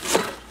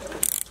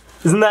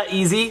 Isn't that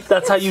easy?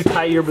 That's how you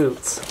tie your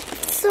boots.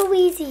 So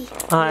easy.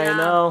 I Yeah.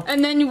 know.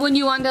 And then when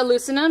you want to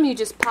loosen them, you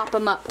just pop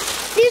them up.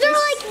 These are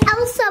like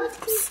Elsa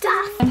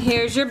stuff. And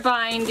here's your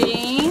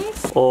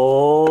bindings.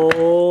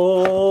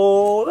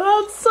 Oh,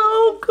 that's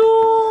so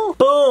cool.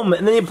 Boom,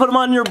 and then you put them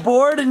on your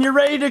board and you're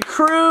ready to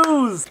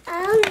cruise.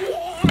 Oh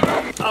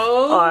yeah.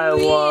 Oh, I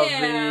love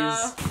yeah.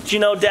 these. Do you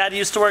know Dad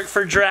used to work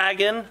for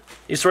Dragon?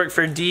 He used to work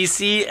for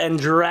DC and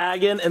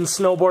Dragon and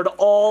snowboard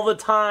all the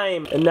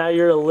time. And now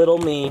you're a little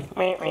me.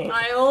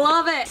 I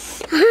love it.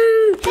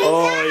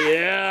 Oh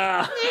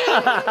yeah.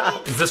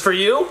 Is this for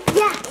you?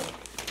 Yeah.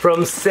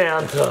 From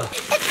Santa.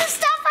 It's the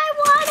stuff I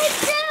wanted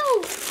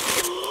too.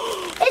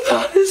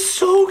 That is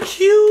so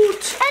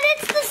cute. And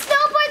it's the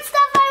snowboard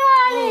stuff I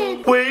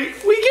wanted. Wait,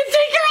 we can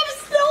take her up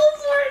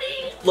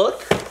snowboarding. Look,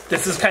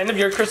 this is kind of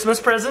your Christmas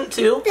present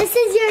too. This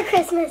is your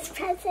Christmas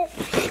present.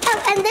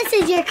 Oh, and this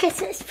is your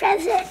Christmas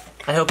present.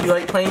 I hope you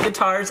like playing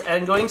guitars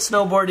and going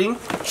snowboarding.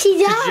 She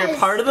does. You're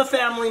part of the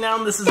family now,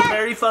 and this is a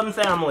very fun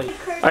family.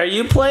 Are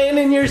you playing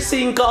in your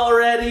sink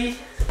already?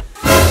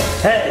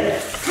 Hey,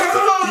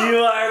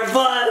 you are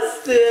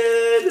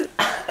busted.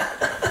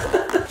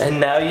 And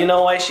now you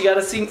know why she got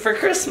a sink for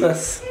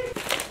Christmas.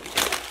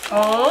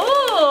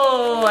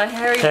 Oh, a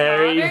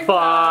Harry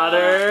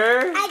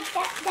Potter. I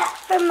got that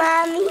for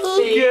Mommy.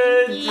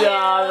 Good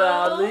job,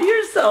 Adley.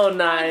 You're so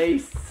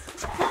nice.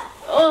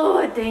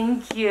 Oh,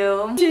 thank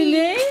you. To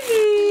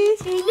Navey.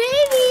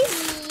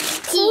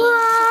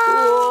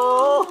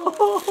 Whoa.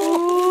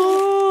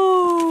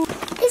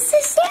 It's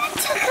the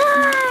Santa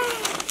car.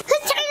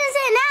 Whose turn is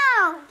it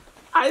now?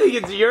 I think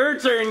it's your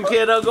turn,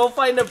 kiddo. Go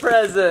find a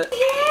present. Yeah.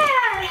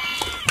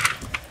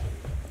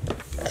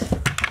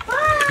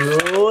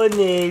 Go,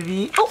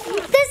 Navey. Oh,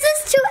 this is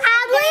to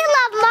Adley,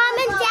 love Mom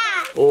and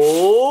Dad.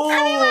 Oh.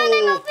 Everyone,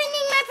 I'm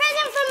opening my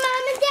present from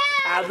Mom and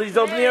Dad. Adley's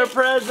opening her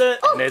present,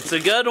 and it's a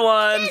good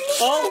one.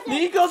 Oh,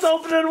 Niko's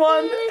opening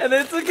one, and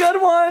it's a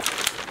good one.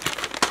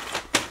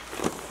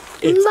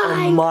 It's a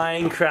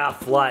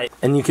Minecraft light,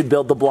 and you can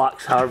build the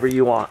blocks however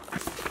you want.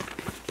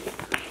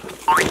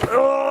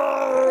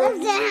 Oh,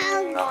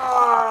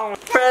 Oh,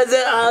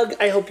 present hug.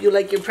 I hope you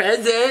like your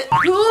present.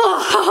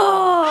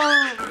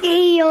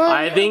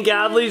 I think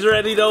Adley's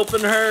ready to open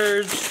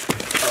hers.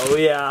 Oh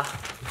yeah.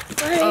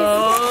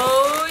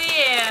 Oh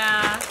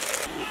yeah.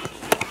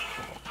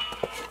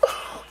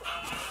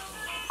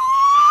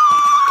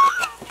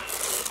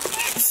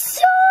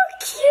 So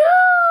cute.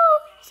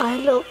 Hi,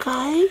 little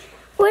guy.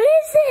 What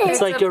is it?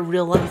 It's like a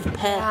real life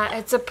pet. Yeah,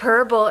 it's a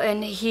purple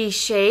and he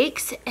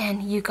shakes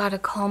and you gotta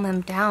calm him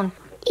down.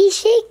 He's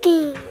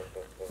shaking.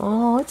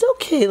 Oh, it's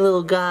okay,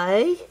 little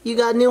guy. You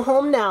got a new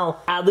home now.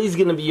 Adley's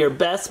gonna be your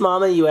best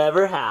mama you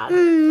ever had.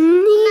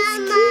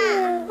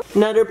 Mama.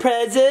 Another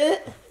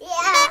present?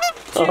 Yeah.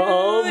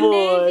 Oh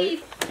boy.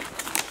 Navey.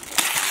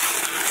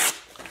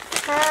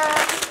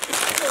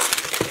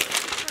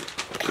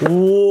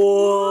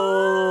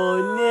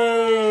 Whoa,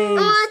 Navey.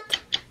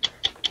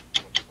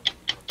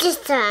 This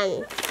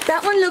one.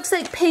 That one looks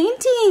like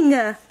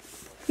painting.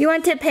 You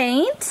want to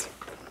paint?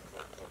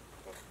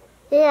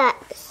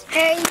 Yes.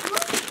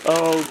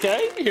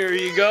 Okay, here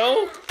you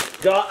go.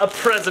 Got a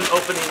present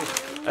opening.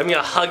 I'm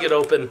gonna hug it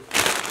open.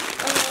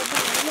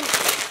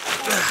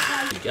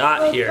 What you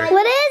got here?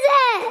 What is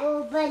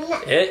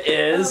it? It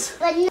is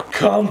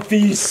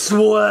comfy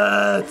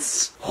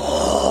sweats.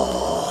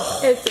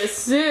 It's a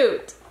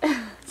suit.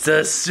 It's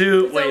a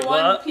suit. It's Wait, a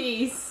one what?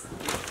 piece.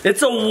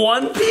 It's a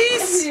one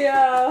piece?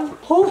 Yeah.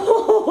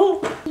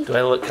 Do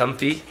I look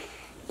comfy?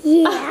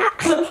 Yeah.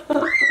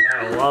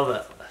 I love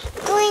it.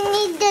 We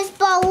need this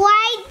ball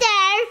right there.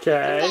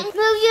 Okay.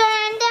 Move your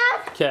hand up.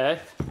 Okay.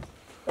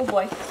 Oh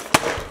boy.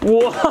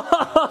 Whoa!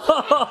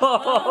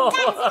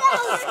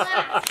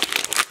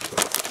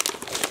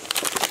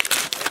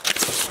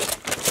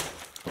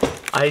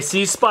 I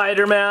see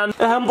Spider-Man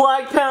and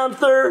Black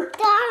Panther.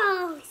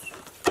 Dolls.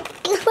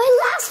 It's my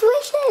last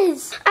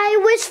wishes. I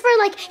wish for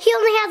he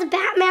only has a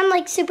Batman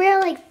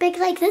superhero big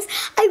like this.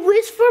 I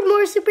wish for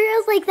more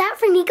superheroes like that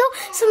for Niko,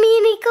 so me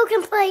and Niko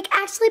can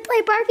actually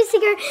play Barbie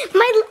together.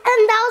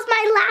 And that was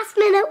my last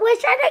minute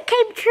wish, and it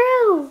came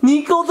true.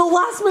 Nico, the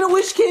last minute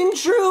wish came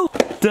true.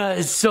 That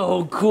is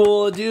so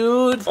cool,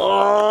 dude.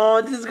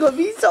 Oh, this is gonna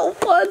be so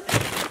fun.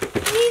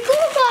 Niko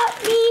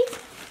got me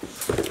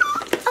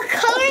a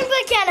coloring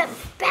book and a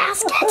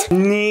basket.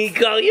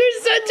 Nico, you're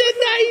such a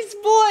nice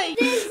boy.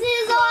 This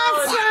is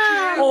awesome.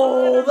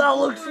 Oh, that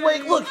looks,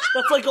 wait, look,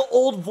 that's like an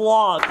old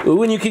vlog.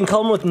 Ooh, and you can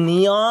come with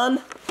neon.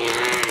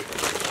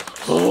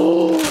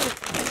 Oh.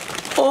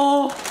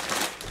 Oh.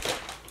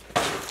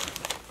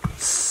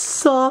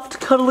 Soft,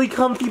 cuddly,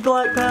 comfy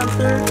Black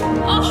Panther.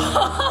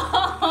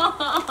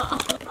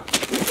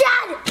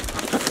 Dad,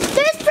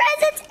 there's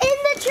presents in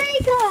the tree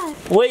car.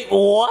 Wait,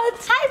 what?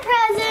 Hi,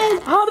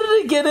 present. How did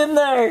it get in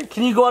there?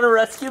 Can you go on a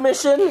rescue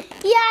mission?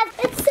 Yeah,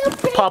 it's so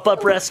pretty.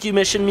 Pop-up rescue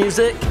mission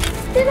music.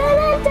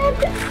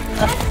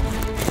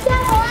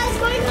 Dad, while I was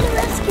going on a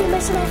rescue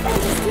mission, I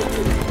found this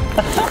sticky.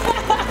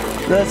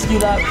 Rescue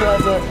that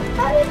present.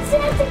 How did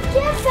Santa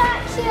get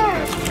back here?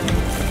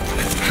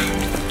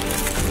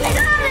 I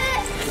got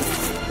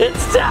it.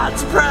 It's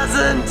Dad's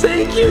present.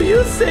 Thank you.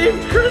 You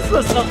saved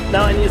Christmas. Oh,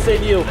 now I need to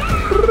save you.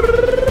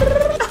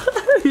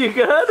 You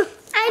good?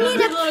 I need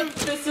a... Look,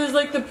 this is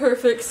like the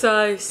perfect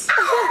size.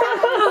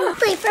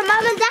 Wait, for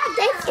Mom and Dad,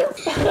 thank you.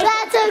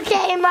 That's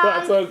okay, Mom.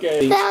 That's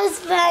okay. That was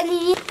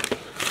funny.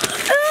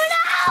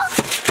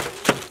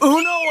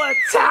 Uno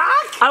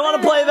attack? I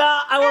want to play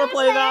that. I want to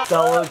play that. That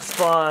looks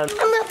fun. I'm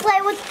going to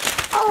play with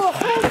a whole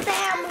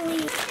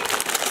family.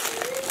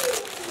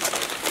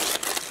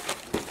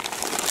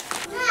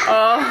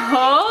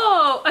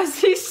 Oh, I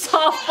see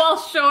softball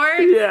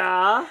shorts.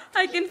 Yeah.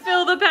 I can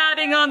feel the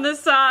padding on the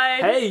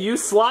side. Hey, you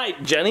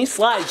slide. Jenny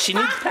slide. She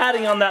needs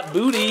padding on that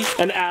booty.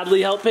 And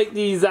Adley helped pick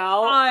these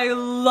out. I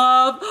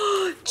love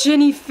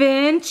Jenny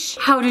Finch.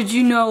 How did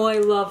you know I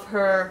love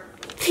her?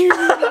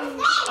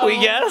 We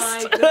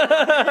guessed.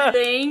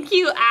 Thank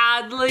you,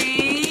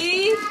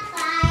 Adley.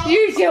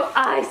 You're so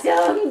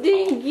awesome.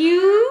 Thank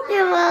you.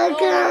 You're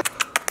welcome.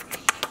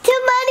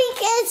 Too many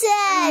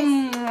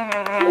kisses.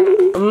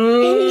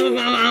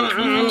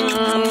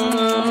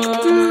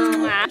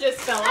 Just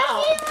fell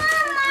out.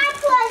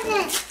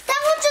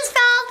 That one just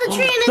fell off the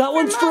tree. And That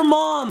one's for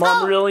Mom.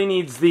 Mom really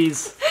needs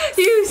these.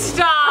 You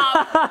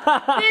stop.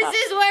 This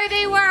is where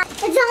they were.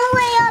 It's all the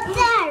way up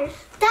there.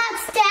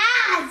 That's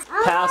Dad's.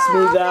 Pass me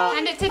that.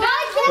 Hand it to Dad.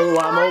 Oh,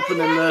 I'm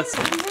opening this.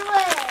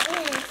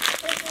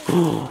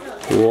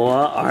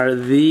 What are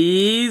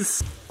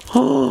these?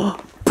 Oh,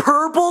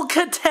 purple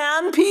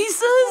Catan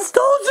pieces?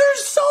 Those are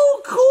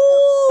so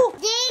cool.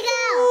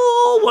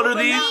 Oh, what are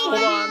these? Hold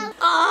on.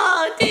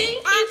 Oh, thank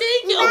you,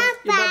 thank you. Your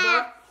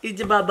baba. Eat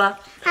your baba.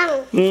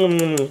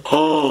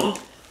 Oh,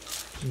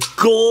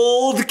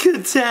 Gold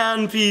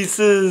Catan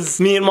pieces.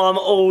 Me and Mom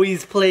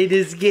always play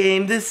this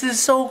game. This is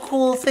so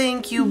cool.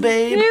 Thank you,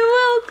 babe. You're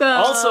welcome.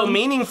 Also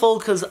meaningful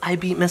because I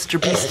beat Mr.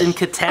 Beast in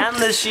Catan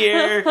this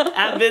year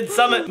at Vid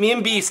Summit. Me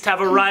and Beast have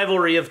a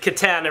rivalry of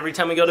Catan every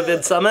time we go to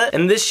Vid Summit.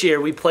 And this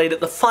year we played at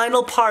the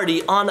final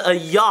party on a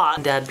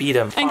yacht. Dad beat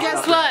him. And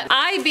guess what?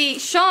 I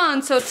beat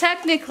Sean, so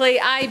technically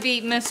I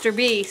beat Mr.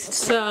 Beast.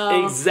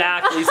 So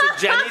Exactly. So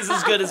Jenny's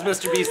as good as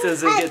Mr. Beast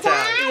is in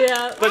Catan.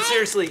 yeah. But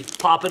seriously,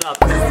 pop it up.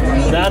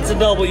 That's a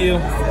W. 1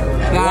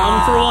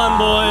 for 1,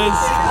 boys.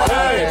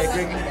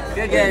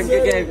 Good game,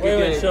 good game,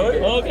 good game. Show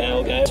it.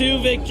 Okay. 2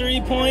 victory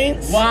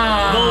points.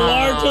 Wow. The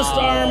largest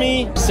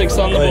army. 6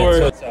 on the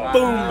board.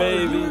 Boom,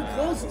 baby.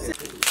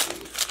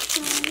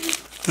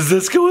 Does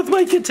this go with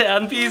my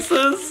Catan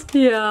pieces?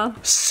 Yeah.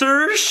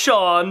 Sir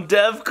Sean,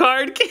 Dev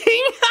Card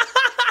King.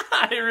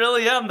 I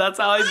really am. That's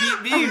how I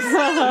beat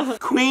these.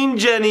 Queen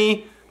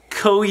Jenny,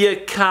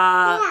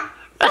 Koyaka.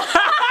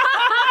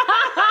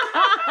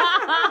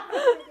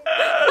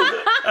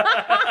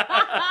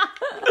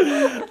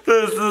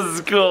 This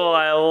is cool.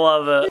 I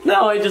love it.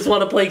 Now I just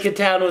want to play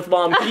Catan with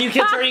Mom. Can you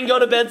kids hurry and go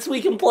to bed so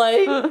we can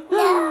play?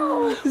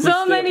 No.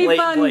 So many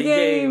fun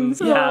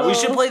games. Yeah, we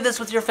should play this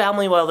with your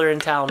family while they're in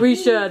town. We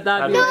should.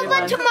 That'd be No, really but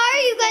fun. tomorrow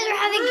you guys are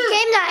having a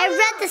game night. I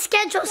read the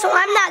schedule, so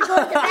I'm not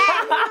going to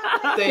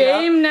bed.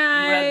 Game You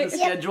night. read the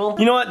schedule?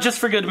 You know what? Just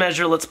for good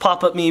measure, let's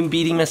pop up me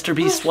beating Mr.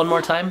 Beast one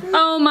more time.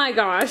 Oh my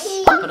gosh.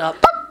 Pop it up.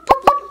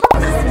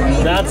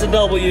 That's a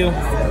W.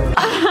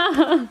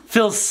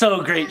 Feels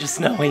so great just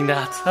knowing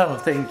that. Oh,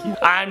 thank you.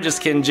 I'm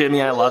just kidding,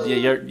 Jimmy. I love you.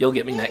 You'll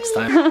get me next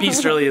time.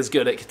 Beast really is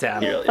good at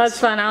Catan. He really That's is.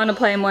 fun. I want to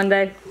play him one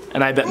day.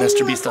 And I bet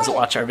Mr. Beast doesn't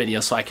watch our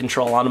videos, so I can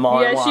troll on him all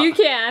I Yes, want. you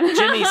can.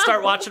 Jimmy,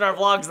 start watching our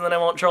vlogs, and then I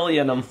won't troll you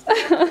in them.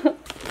 What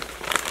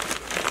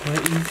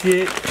is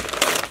it?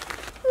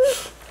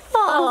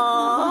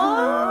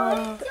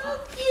 Aww. So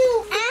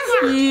cute.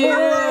 Cute. I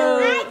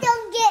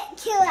don't get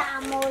cute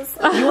animals.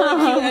 You want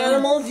cute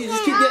animals? You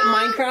just keep getting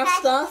Minecraft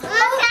stuff? Okay,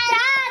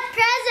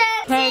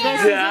 present. Hey, this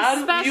is a Dad,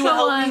 will special you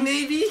help one. me,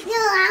 Navey? No,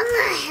 I'm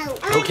not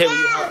helping. Okay, will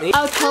you help me?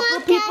 A couple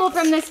people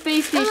from the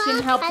space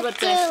station helped with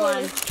this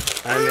one.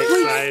 I'm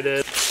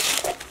excited.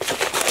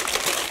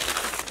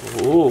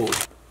 Ooh.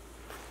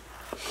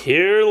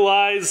 Here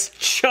lies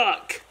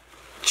Chuck.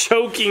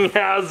 Choking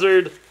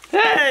hazard.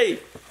 Hey!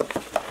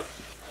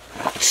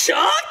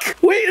 Chuck?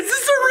 Wait, is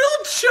this a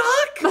real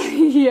Chuck?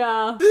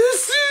 Yeah.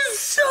 This is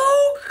so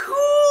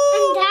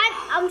cool. Dad,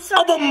 I'm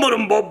sorry.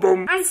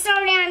 Boom. I'm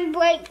sorry I'm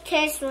break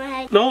this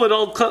one. No, it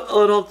all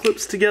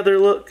clips together,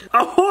 look.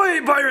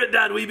 Ahoy, Pirate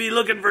Dad, we be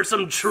looking for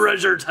some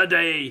treasure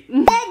today.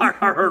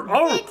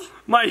 Oh,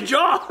 my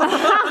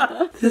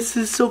jaw. This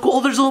is so cool.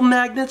 Oh, there's little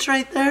magnets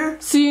right there.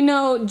 So you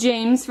know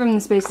James from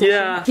the space station?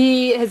 Yeah.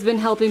 He has been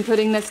helping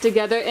putting this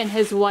together, and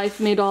his wife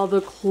made all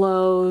the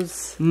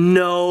clothes.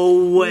 No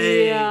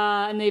way.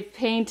 Yeah, and they've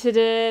painted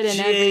it and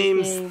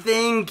James, everything.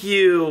 thank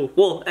you.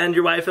 Well, and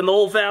your wife and the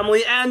whole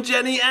family and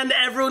Jenny and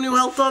everyone who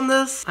helped on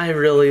this. I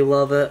really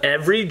love it.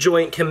 Every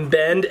joint can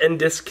bend and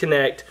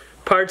disconnect.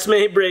 Parts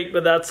may break,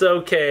 but that's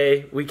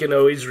okay. We can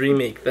always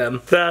remake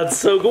them. That's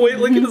so cool. Wait,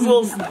 look at his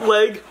little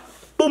leg.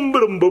 Boom,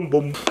 boom, boom,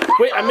 boom.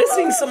 Wait, I'm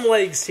missing some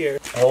legs here.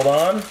 Hold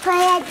on.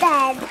 Play it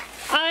then.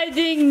 I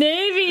think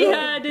Navey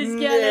had his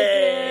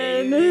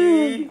skeleton.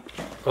 Navey.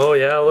 Oh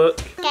yeah, look.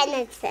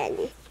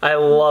 Skeleton. I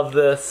love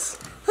this.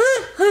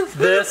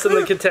 This and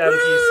the Catan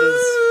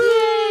pieces.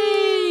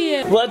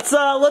 Yay! Let's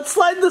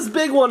slide this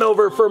big one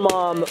over for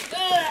Mom.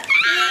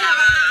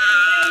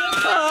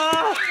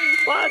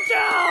 Watch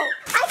out!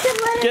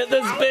 Get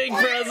this big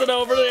present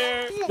over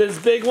there. This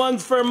big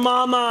one's for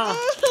Mama.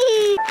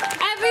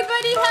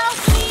 Everybody help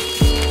me!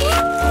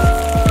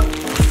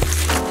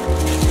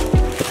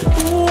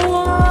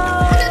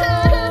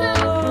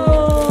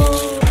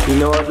 You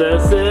know what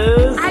this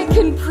is? I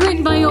can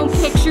print my own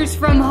pictures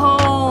from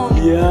home.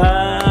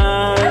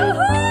 Yes.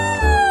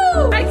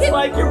 Woohoo! I It's can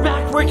like you're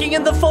back working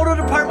in the photo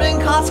department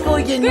in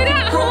Costco again. get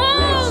at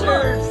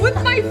home with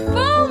my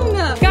phone.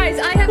 Guys,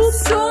 I have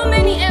so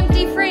many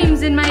empty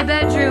frames in my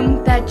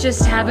bedroom that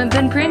just haven't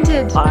been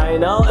printed. I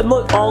know. And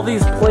look, all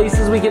these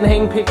places we can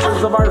hang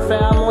pictures of our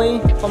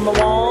family on the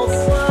walls.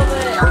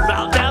 We're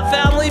about to have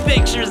family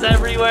pictures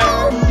everywhere.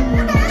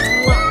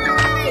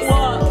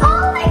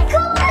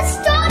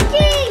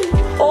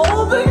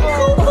 All the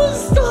Koopa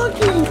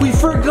stockings! We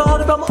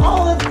forgot about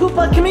Olive.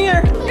 Koopa, come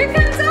here! Here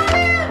comes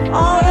Olive!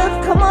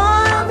 Olive, come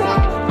on!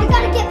 I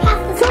gotta get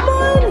past this. Come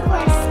on!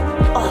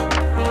 Oh,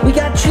 we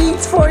got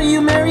treats for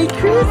you. Merry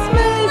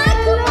Christmas!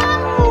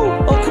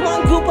 Oh, come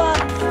on, Koopa!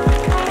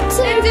 It's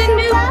a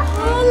new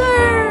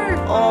color!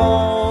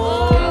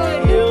 Oh,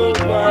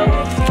 Koopa!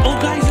 Oh,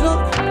 guys,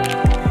 look!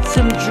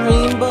 Some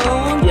dream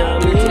bone.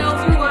 Yummy.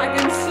 Tails are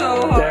wagging so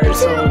hard. They're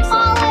so excited.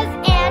 Olive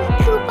and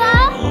Koopa.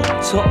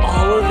 So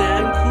Olive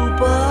and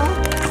Koopa.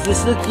 Does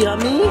this look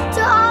yummy?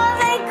 To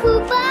Olive and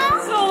Koopa.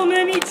 So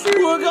many treats.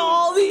 Look at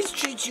all these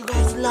treats. You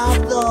guys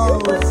love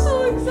those.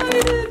 So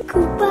excited.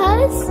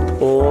 Koopas.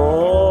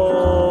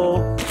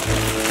 Oh.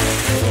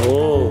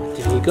 Oh,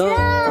 there you go.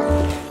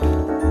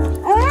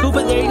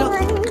 Koopa, there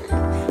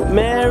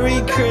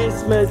Merry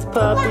Christmas,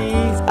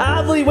 puppies.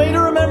 Adley, way to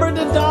remember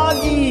the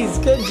doggies.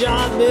 Good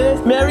job, miss.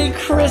 Merry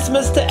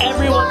Christmas to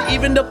everyone,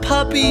 even the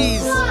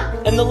puppies.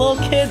 And the little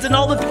kids and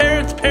all the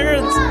parents.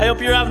 I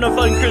hope you're having a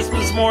fun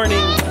Christmas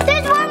morning.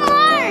 There's one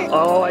more.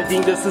 Oh, I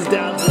think this is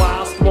Dad's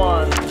last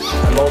one.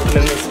 I'm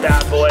opening this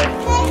bad boy.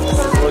 This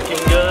is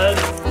looking good.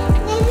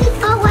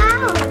 Oh,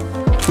 wow.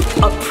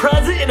 A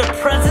present in a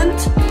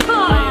present? I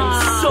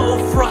am so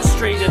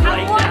frustrated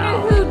right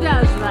now. Who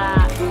does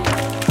that?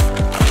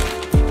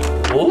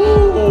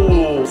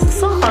 Ooh,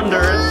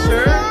 Honduras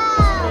shirt.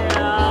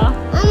 Yeah.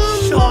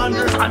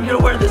 Shonduras. I'm gonna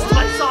wear this to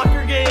my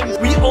soccer games.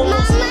 We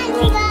almost won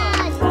World Cup.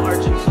 Oh,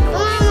 Argentina.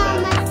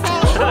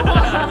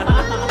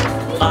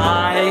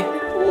 I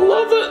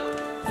love it.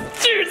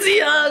 Jersey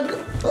hug.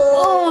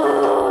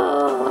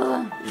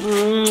 Oh.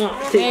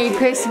 Merry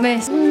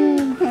Christmas. I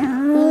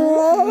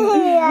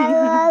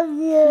love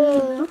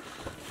you.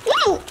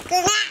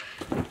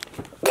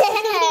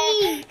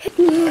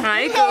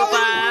 Hi,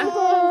 Koopa.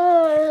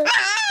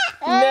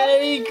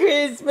 Merry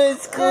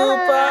Christmas,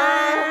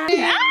 Koopa.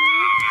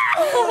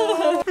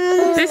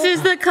 This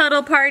is the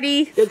cuddle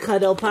party. The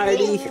cuddle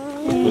party.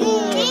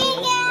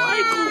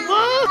 Hi,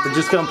 Koopa. We're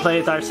just gonna play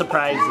with our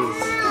surprises.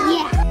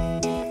 Yeah.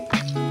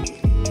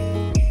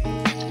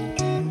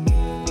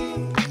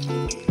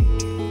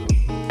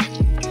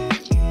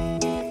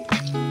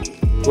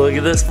 Look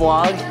at this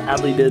vlog.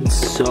 Adley did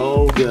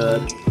so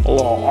good. A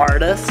little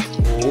artist.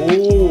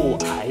 Ooh,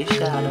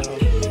 eyeshadow.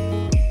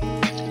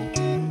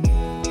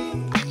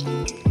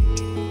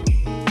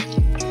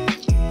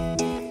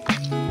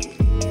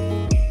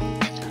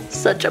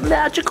 Such a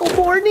magical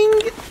morning.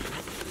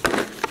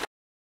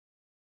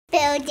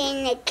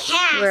 Building the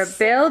castle. We're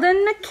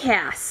building the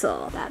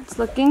castle. That's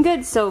looking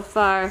good so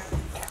far.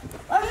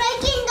 We're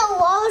making the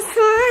walls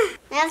first.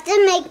 We have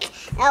to make it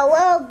a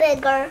little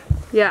bigger.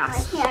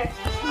 Yes, Here.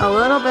 a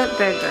little bit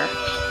bigger.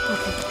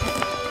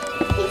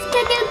 He's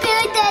gonna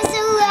build us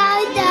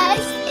around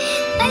us.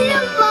 I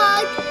love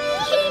vlog.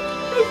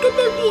 We're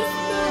gonna be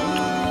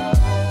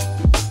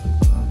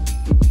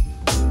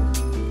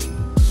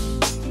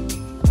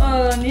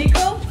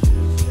Niko,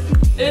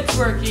 it's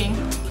working.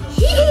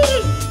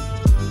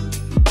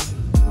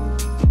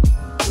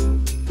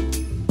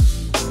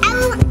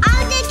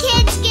 All the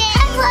kids get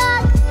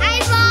vlog.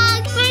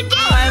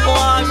 Hi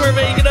vlog, we're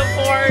making a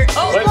fort. Oh,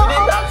 wait, we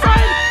need that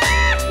side.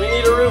 We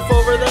need a roof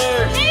over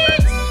there.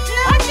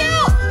 Watch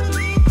out!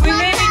 We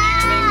maybe need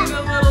to make it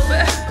a little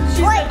bit.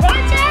 Wait,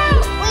 watch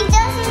out! We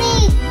just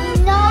need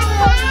no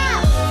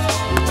wrap.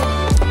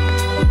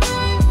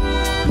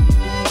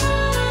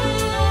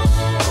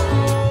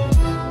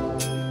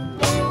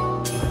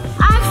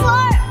 Our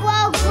fort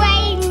broke,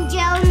 ladies and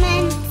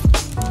gentlemen.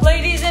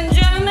 Ladies and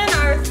gentlemen,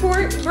 our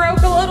fort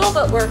broke a little,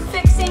 but we're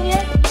fixing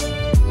it.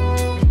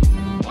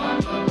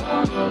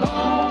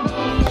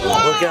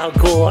 Look how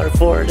cool our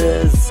fort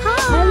is.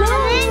 Hello.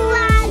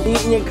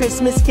 Eating your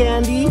Christmas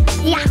candy?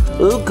 Yeah.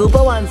 Ooh,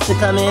 Koopa wants to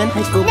come in.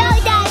 Hi, Koopa. No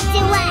dogs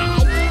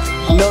allowed.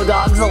 No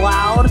dogs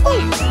allowed?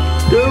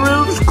 The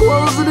roof's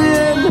closing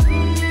in.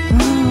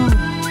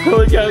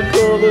 Look how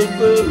cool this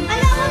is. I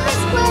got one more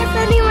square if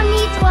anyone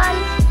needs one.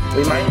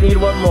 We might need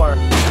one more.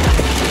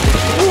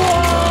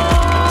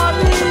 Whoa,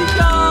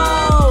 Niko!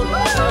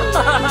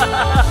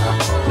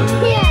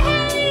 Yeah.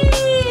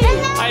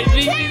 I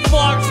think these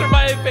vlogs are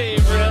my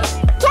favorite.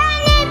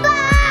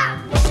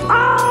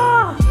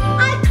 Ah!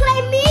 I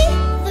claim me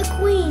the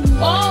queen.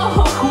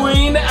 Oh,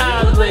 Queen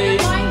Adley.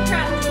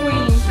 Minecraft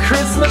queen.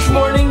 Christmas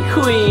morning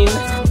queen.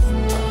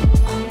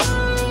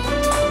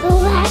 The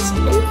last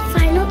and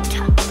final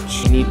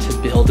touch. We need to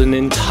build an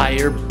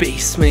entire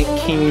basement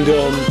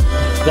kingdom.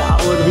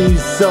 That would be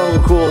so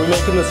cool. We're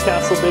making this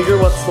castle bigger.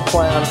 What's the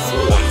plan?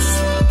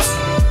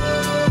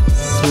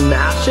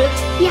 Smash it?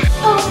 Yeah.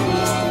 Oh,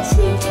 yes,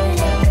 this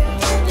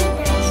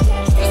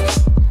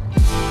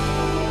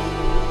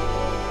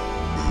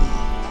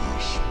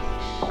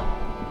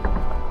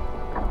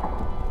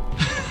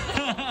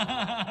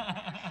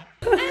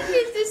I'm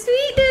just a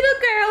sweet little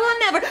girl. I'll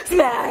never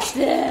smash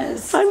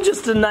this. I'm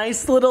just a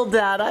nice little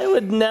dad. I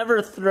would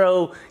never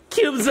throw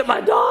cubes at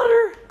my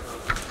daughter.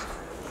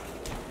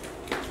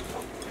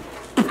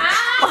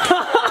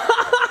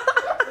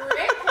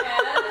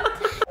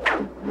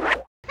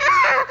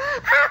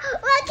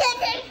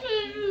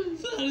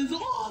 That is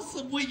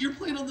awesome. Wait, you're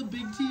playing on the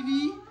big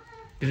TV?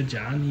 Good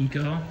job,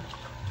 Niko.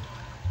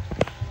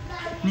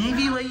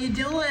 Navey, what you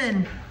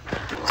doing?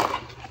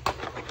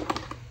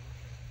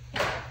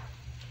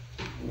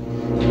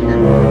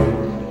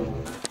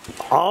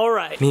 All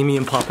right. Mimi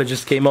and Papa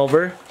just came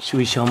over. Should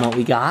we show them what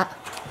we got?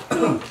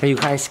 Are you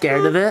kind of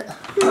scared of it?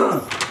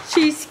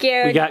 She's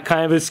scared. We got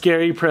kind of a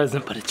scary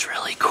present, but it's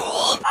really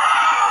cool.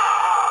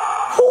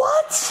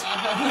 What?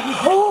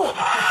 Oh.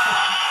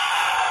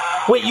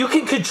 Wait, you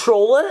can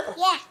control it?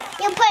 Yeah.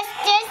 You push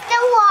this to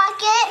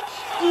lock it,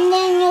 and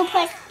then you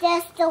push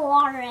this to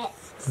water it.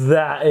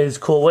 That is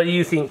cool. What do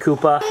you think,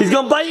 Koopa? He's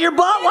gonna bite your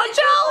butt. Watch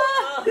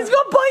out! He's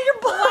gonna bite your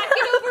butt. Walk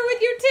it over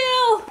with your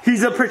tail.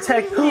 He's a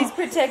He's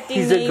protecting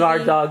He's a Navey.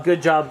 guard dog.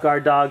 Good job,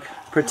 guard dog.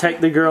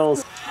 Protect the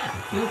girls.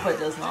 Koopa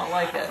does not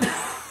like it.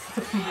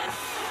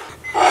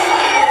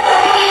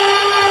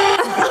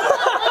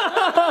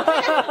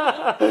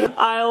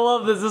 I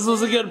love this. This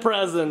was a good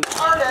present.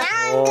 Now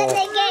I'm gonna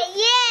get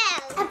you.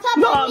 And Papa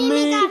Not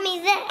Mimi me. got me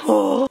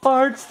this.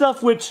 Art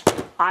stuff, which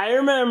I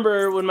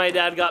remember when my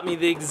dad got me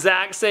the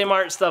exact same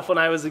art stuff when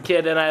I was a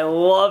kid, and I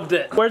loved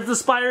it. Where's the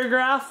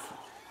spirograph?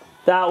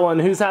 That one.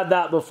 Who's had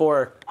that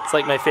before? It's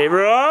like my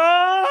favorite.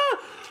 Ah!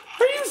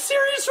 Are you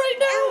serious right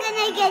now? I'm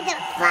gonna get the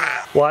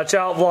box. Watch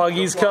out, vlog.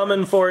 He's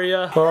coming for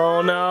you.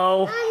 Oh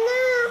no.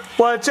 Oh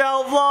Watch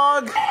out,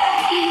 vlog.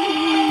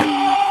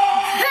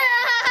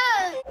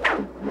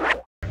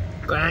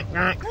 Quack,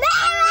 quack.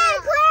 Merry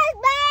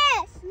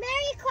Christmas!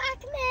 Merry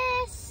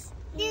Christmas!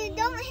 Dude,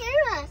 don't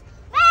hear us.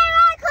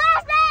 Merry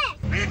Christmas!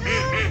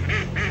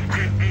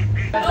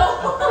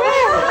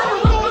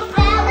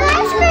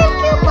 Let's make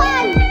you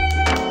one.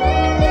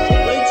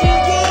 What'd you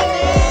get,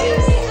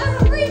 a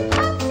free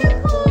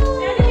popsicle!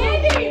 And a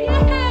Band-Aid!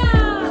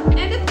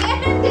 Yeah! And a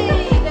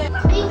Band-Aid!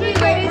 Okay,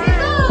 where does it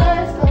go?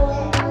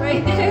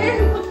 Right there?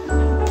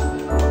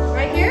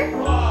 Right here?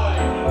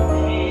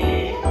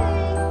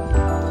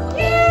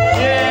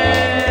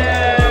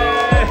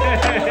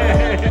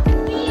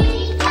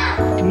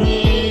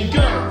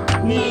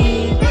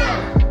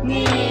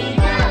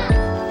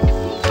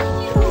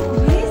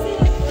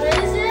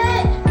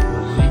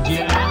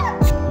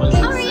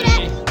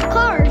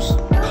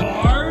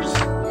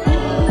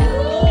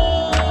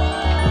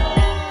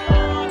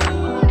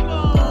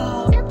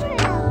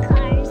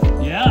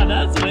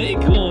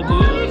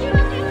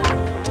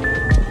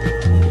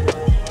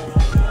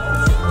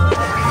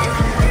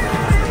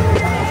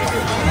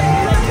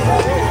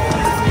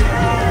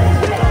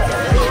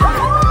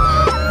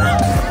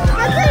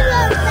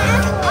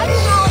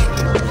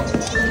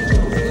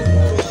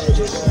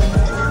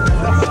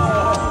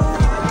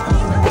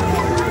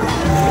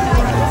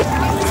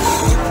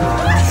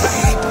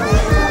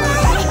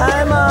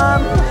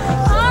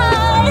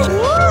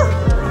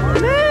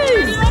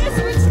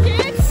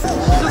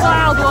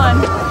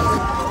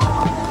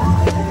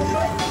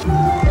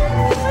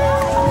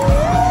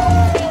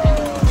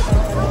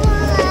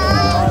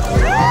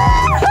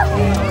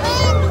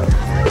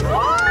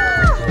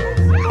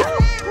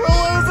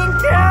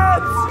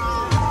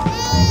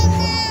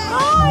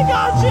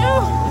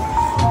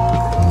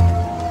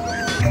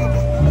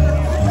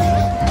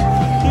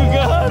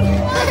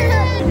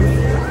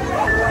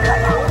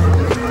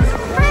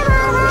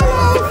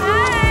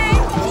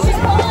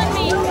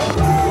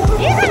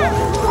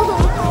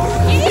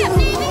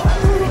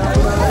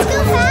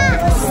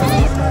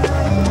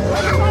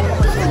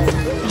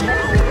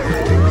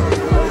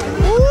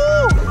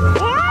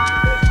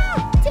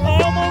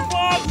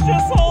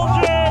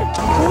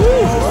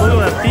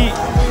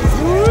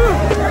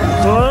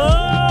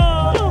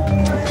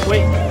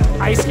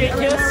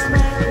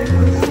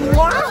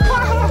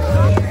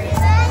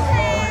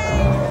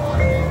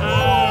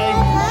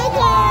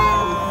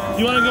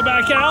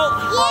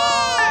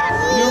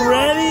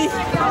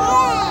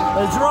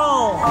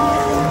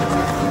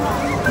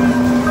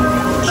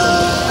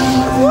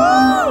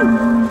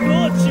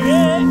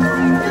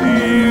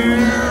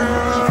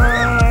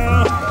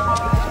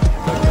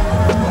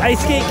 Ice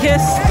skate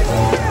kiss.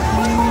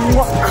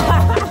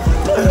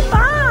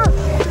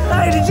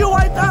 Hey, did you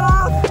wipe that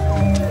off?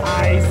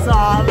 I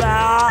saw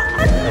that.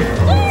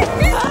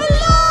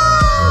 Hello!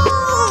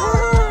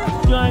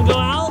 You want to go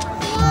out?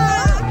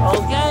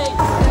 Okay.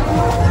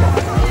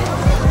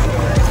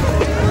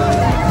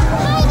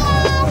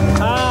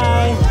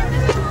 Hi.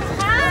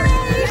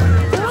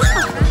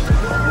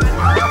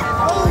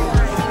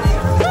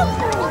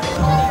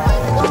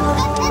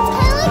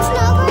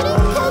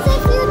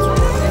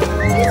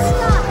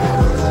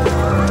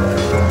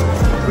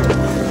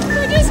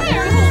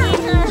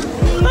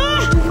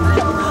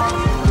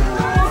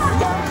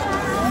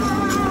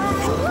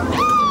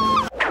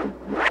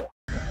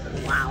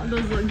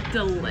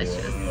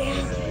 Delicious.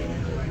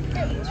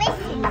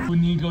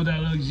 Niko, that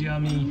looks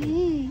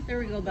yummy. There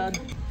we go, bud.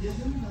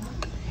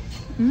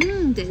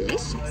 Mmm,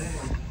 delicious.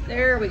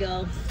 There we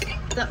go.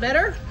 Is that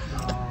better?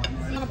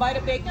 You want a bite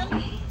of bacon?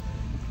 There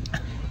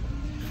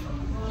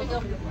you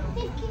go.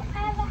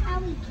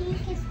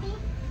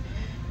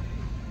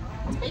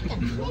 It's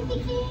bacon.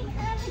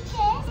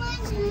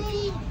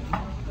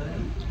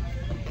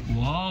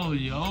 Whoa,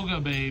 yoga,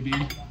 baby.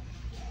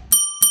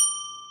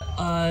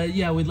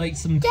 Yeah, we'd like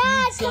some Dad,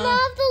 pizza. come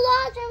off the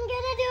lodge. I'm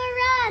gonna do a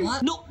run.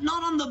 What? No,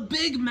 not on the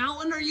big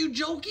mountain. Are you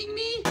joking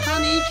me?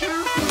 Honey,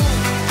 careful.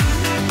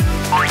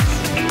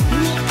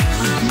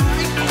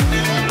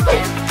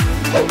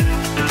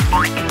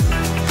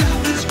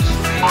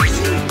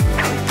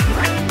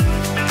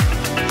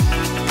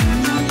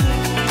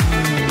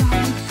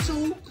 That's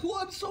so cool.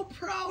 I'm so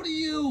proud of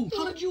you.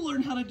 How did you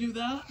learn how to do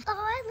that? Oh,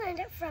 I learned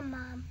it from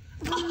Mom.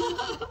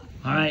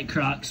 All right,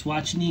 Crocs,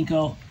 watch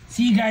Niko.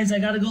 See you guys, I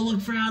gotta go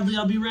look for Adley.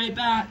 I'll be right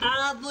back.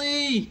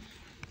 Adley!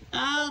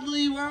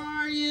 Adley, where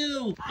are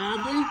you?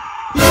 Adley?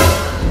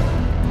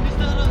 Is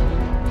that a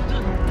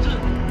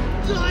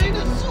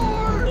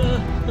dinosaur?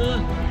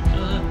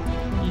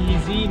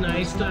 Easy,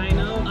 nice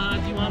dino.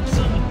 Do you want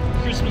some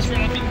Christmas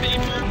wrapping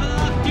paper?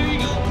 Here you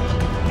go.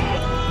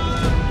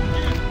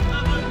 Here,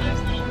 how about a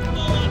nice little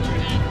bow on your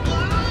head?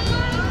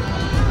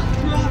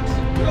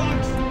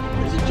 Rocks!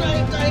 There's a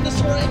giant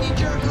dinosaur, I need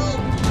your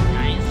help.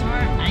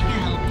 Dinosaur? I can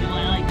help you. I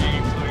like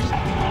dinosaurs.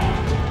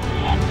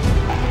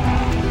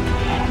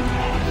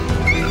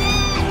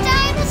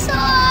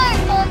 Dinosaur!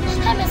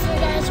 Hi, Mr.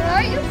 Dinosaur.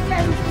 Are you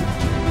friendly?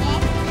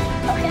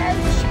 Okay, I'm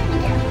just trying to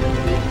get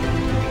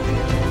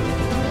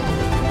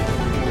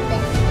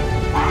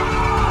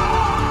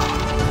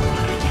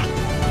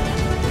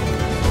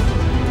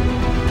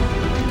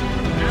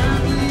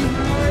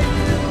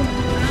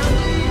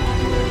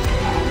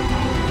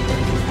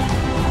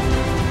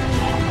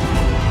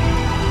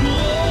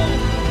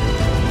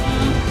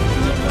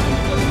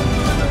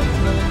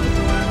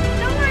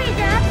Don't worry,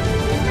 Dad.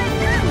 He's my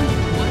friend.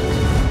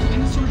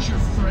 Dinosaur's your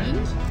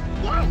friend?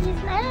 Yeah,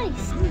 he's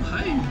nice. Oh,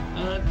 hi.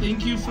 Thank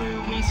you for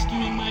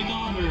rescuing my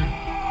daughter.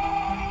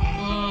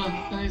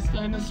 Nice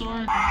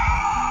dinosaur.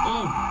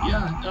 Oh,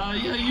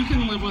 yeah, you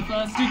can live with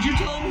us. Did you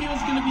tell him he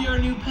was gonna be our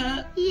new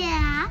pet?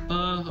 Yeah.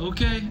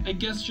 Okay, I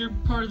guess you're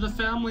part of the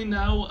family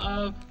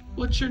now.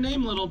 What's your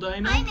name, little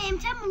dino? I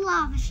named him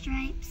Lava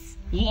Stripes.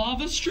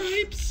 Lava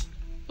Stripes?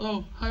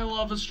 Oh, hi,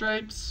 Lava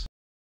Stripes.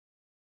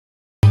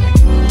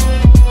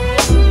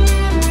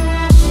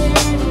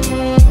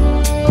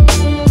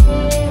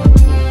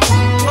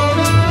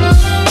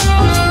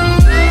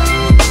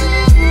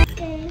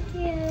 Thank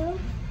you.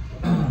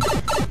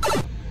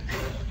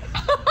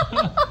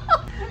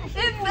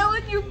 It fell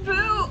in your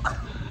boot.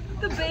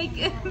 The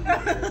bacon.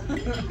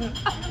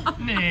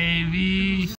 Navey.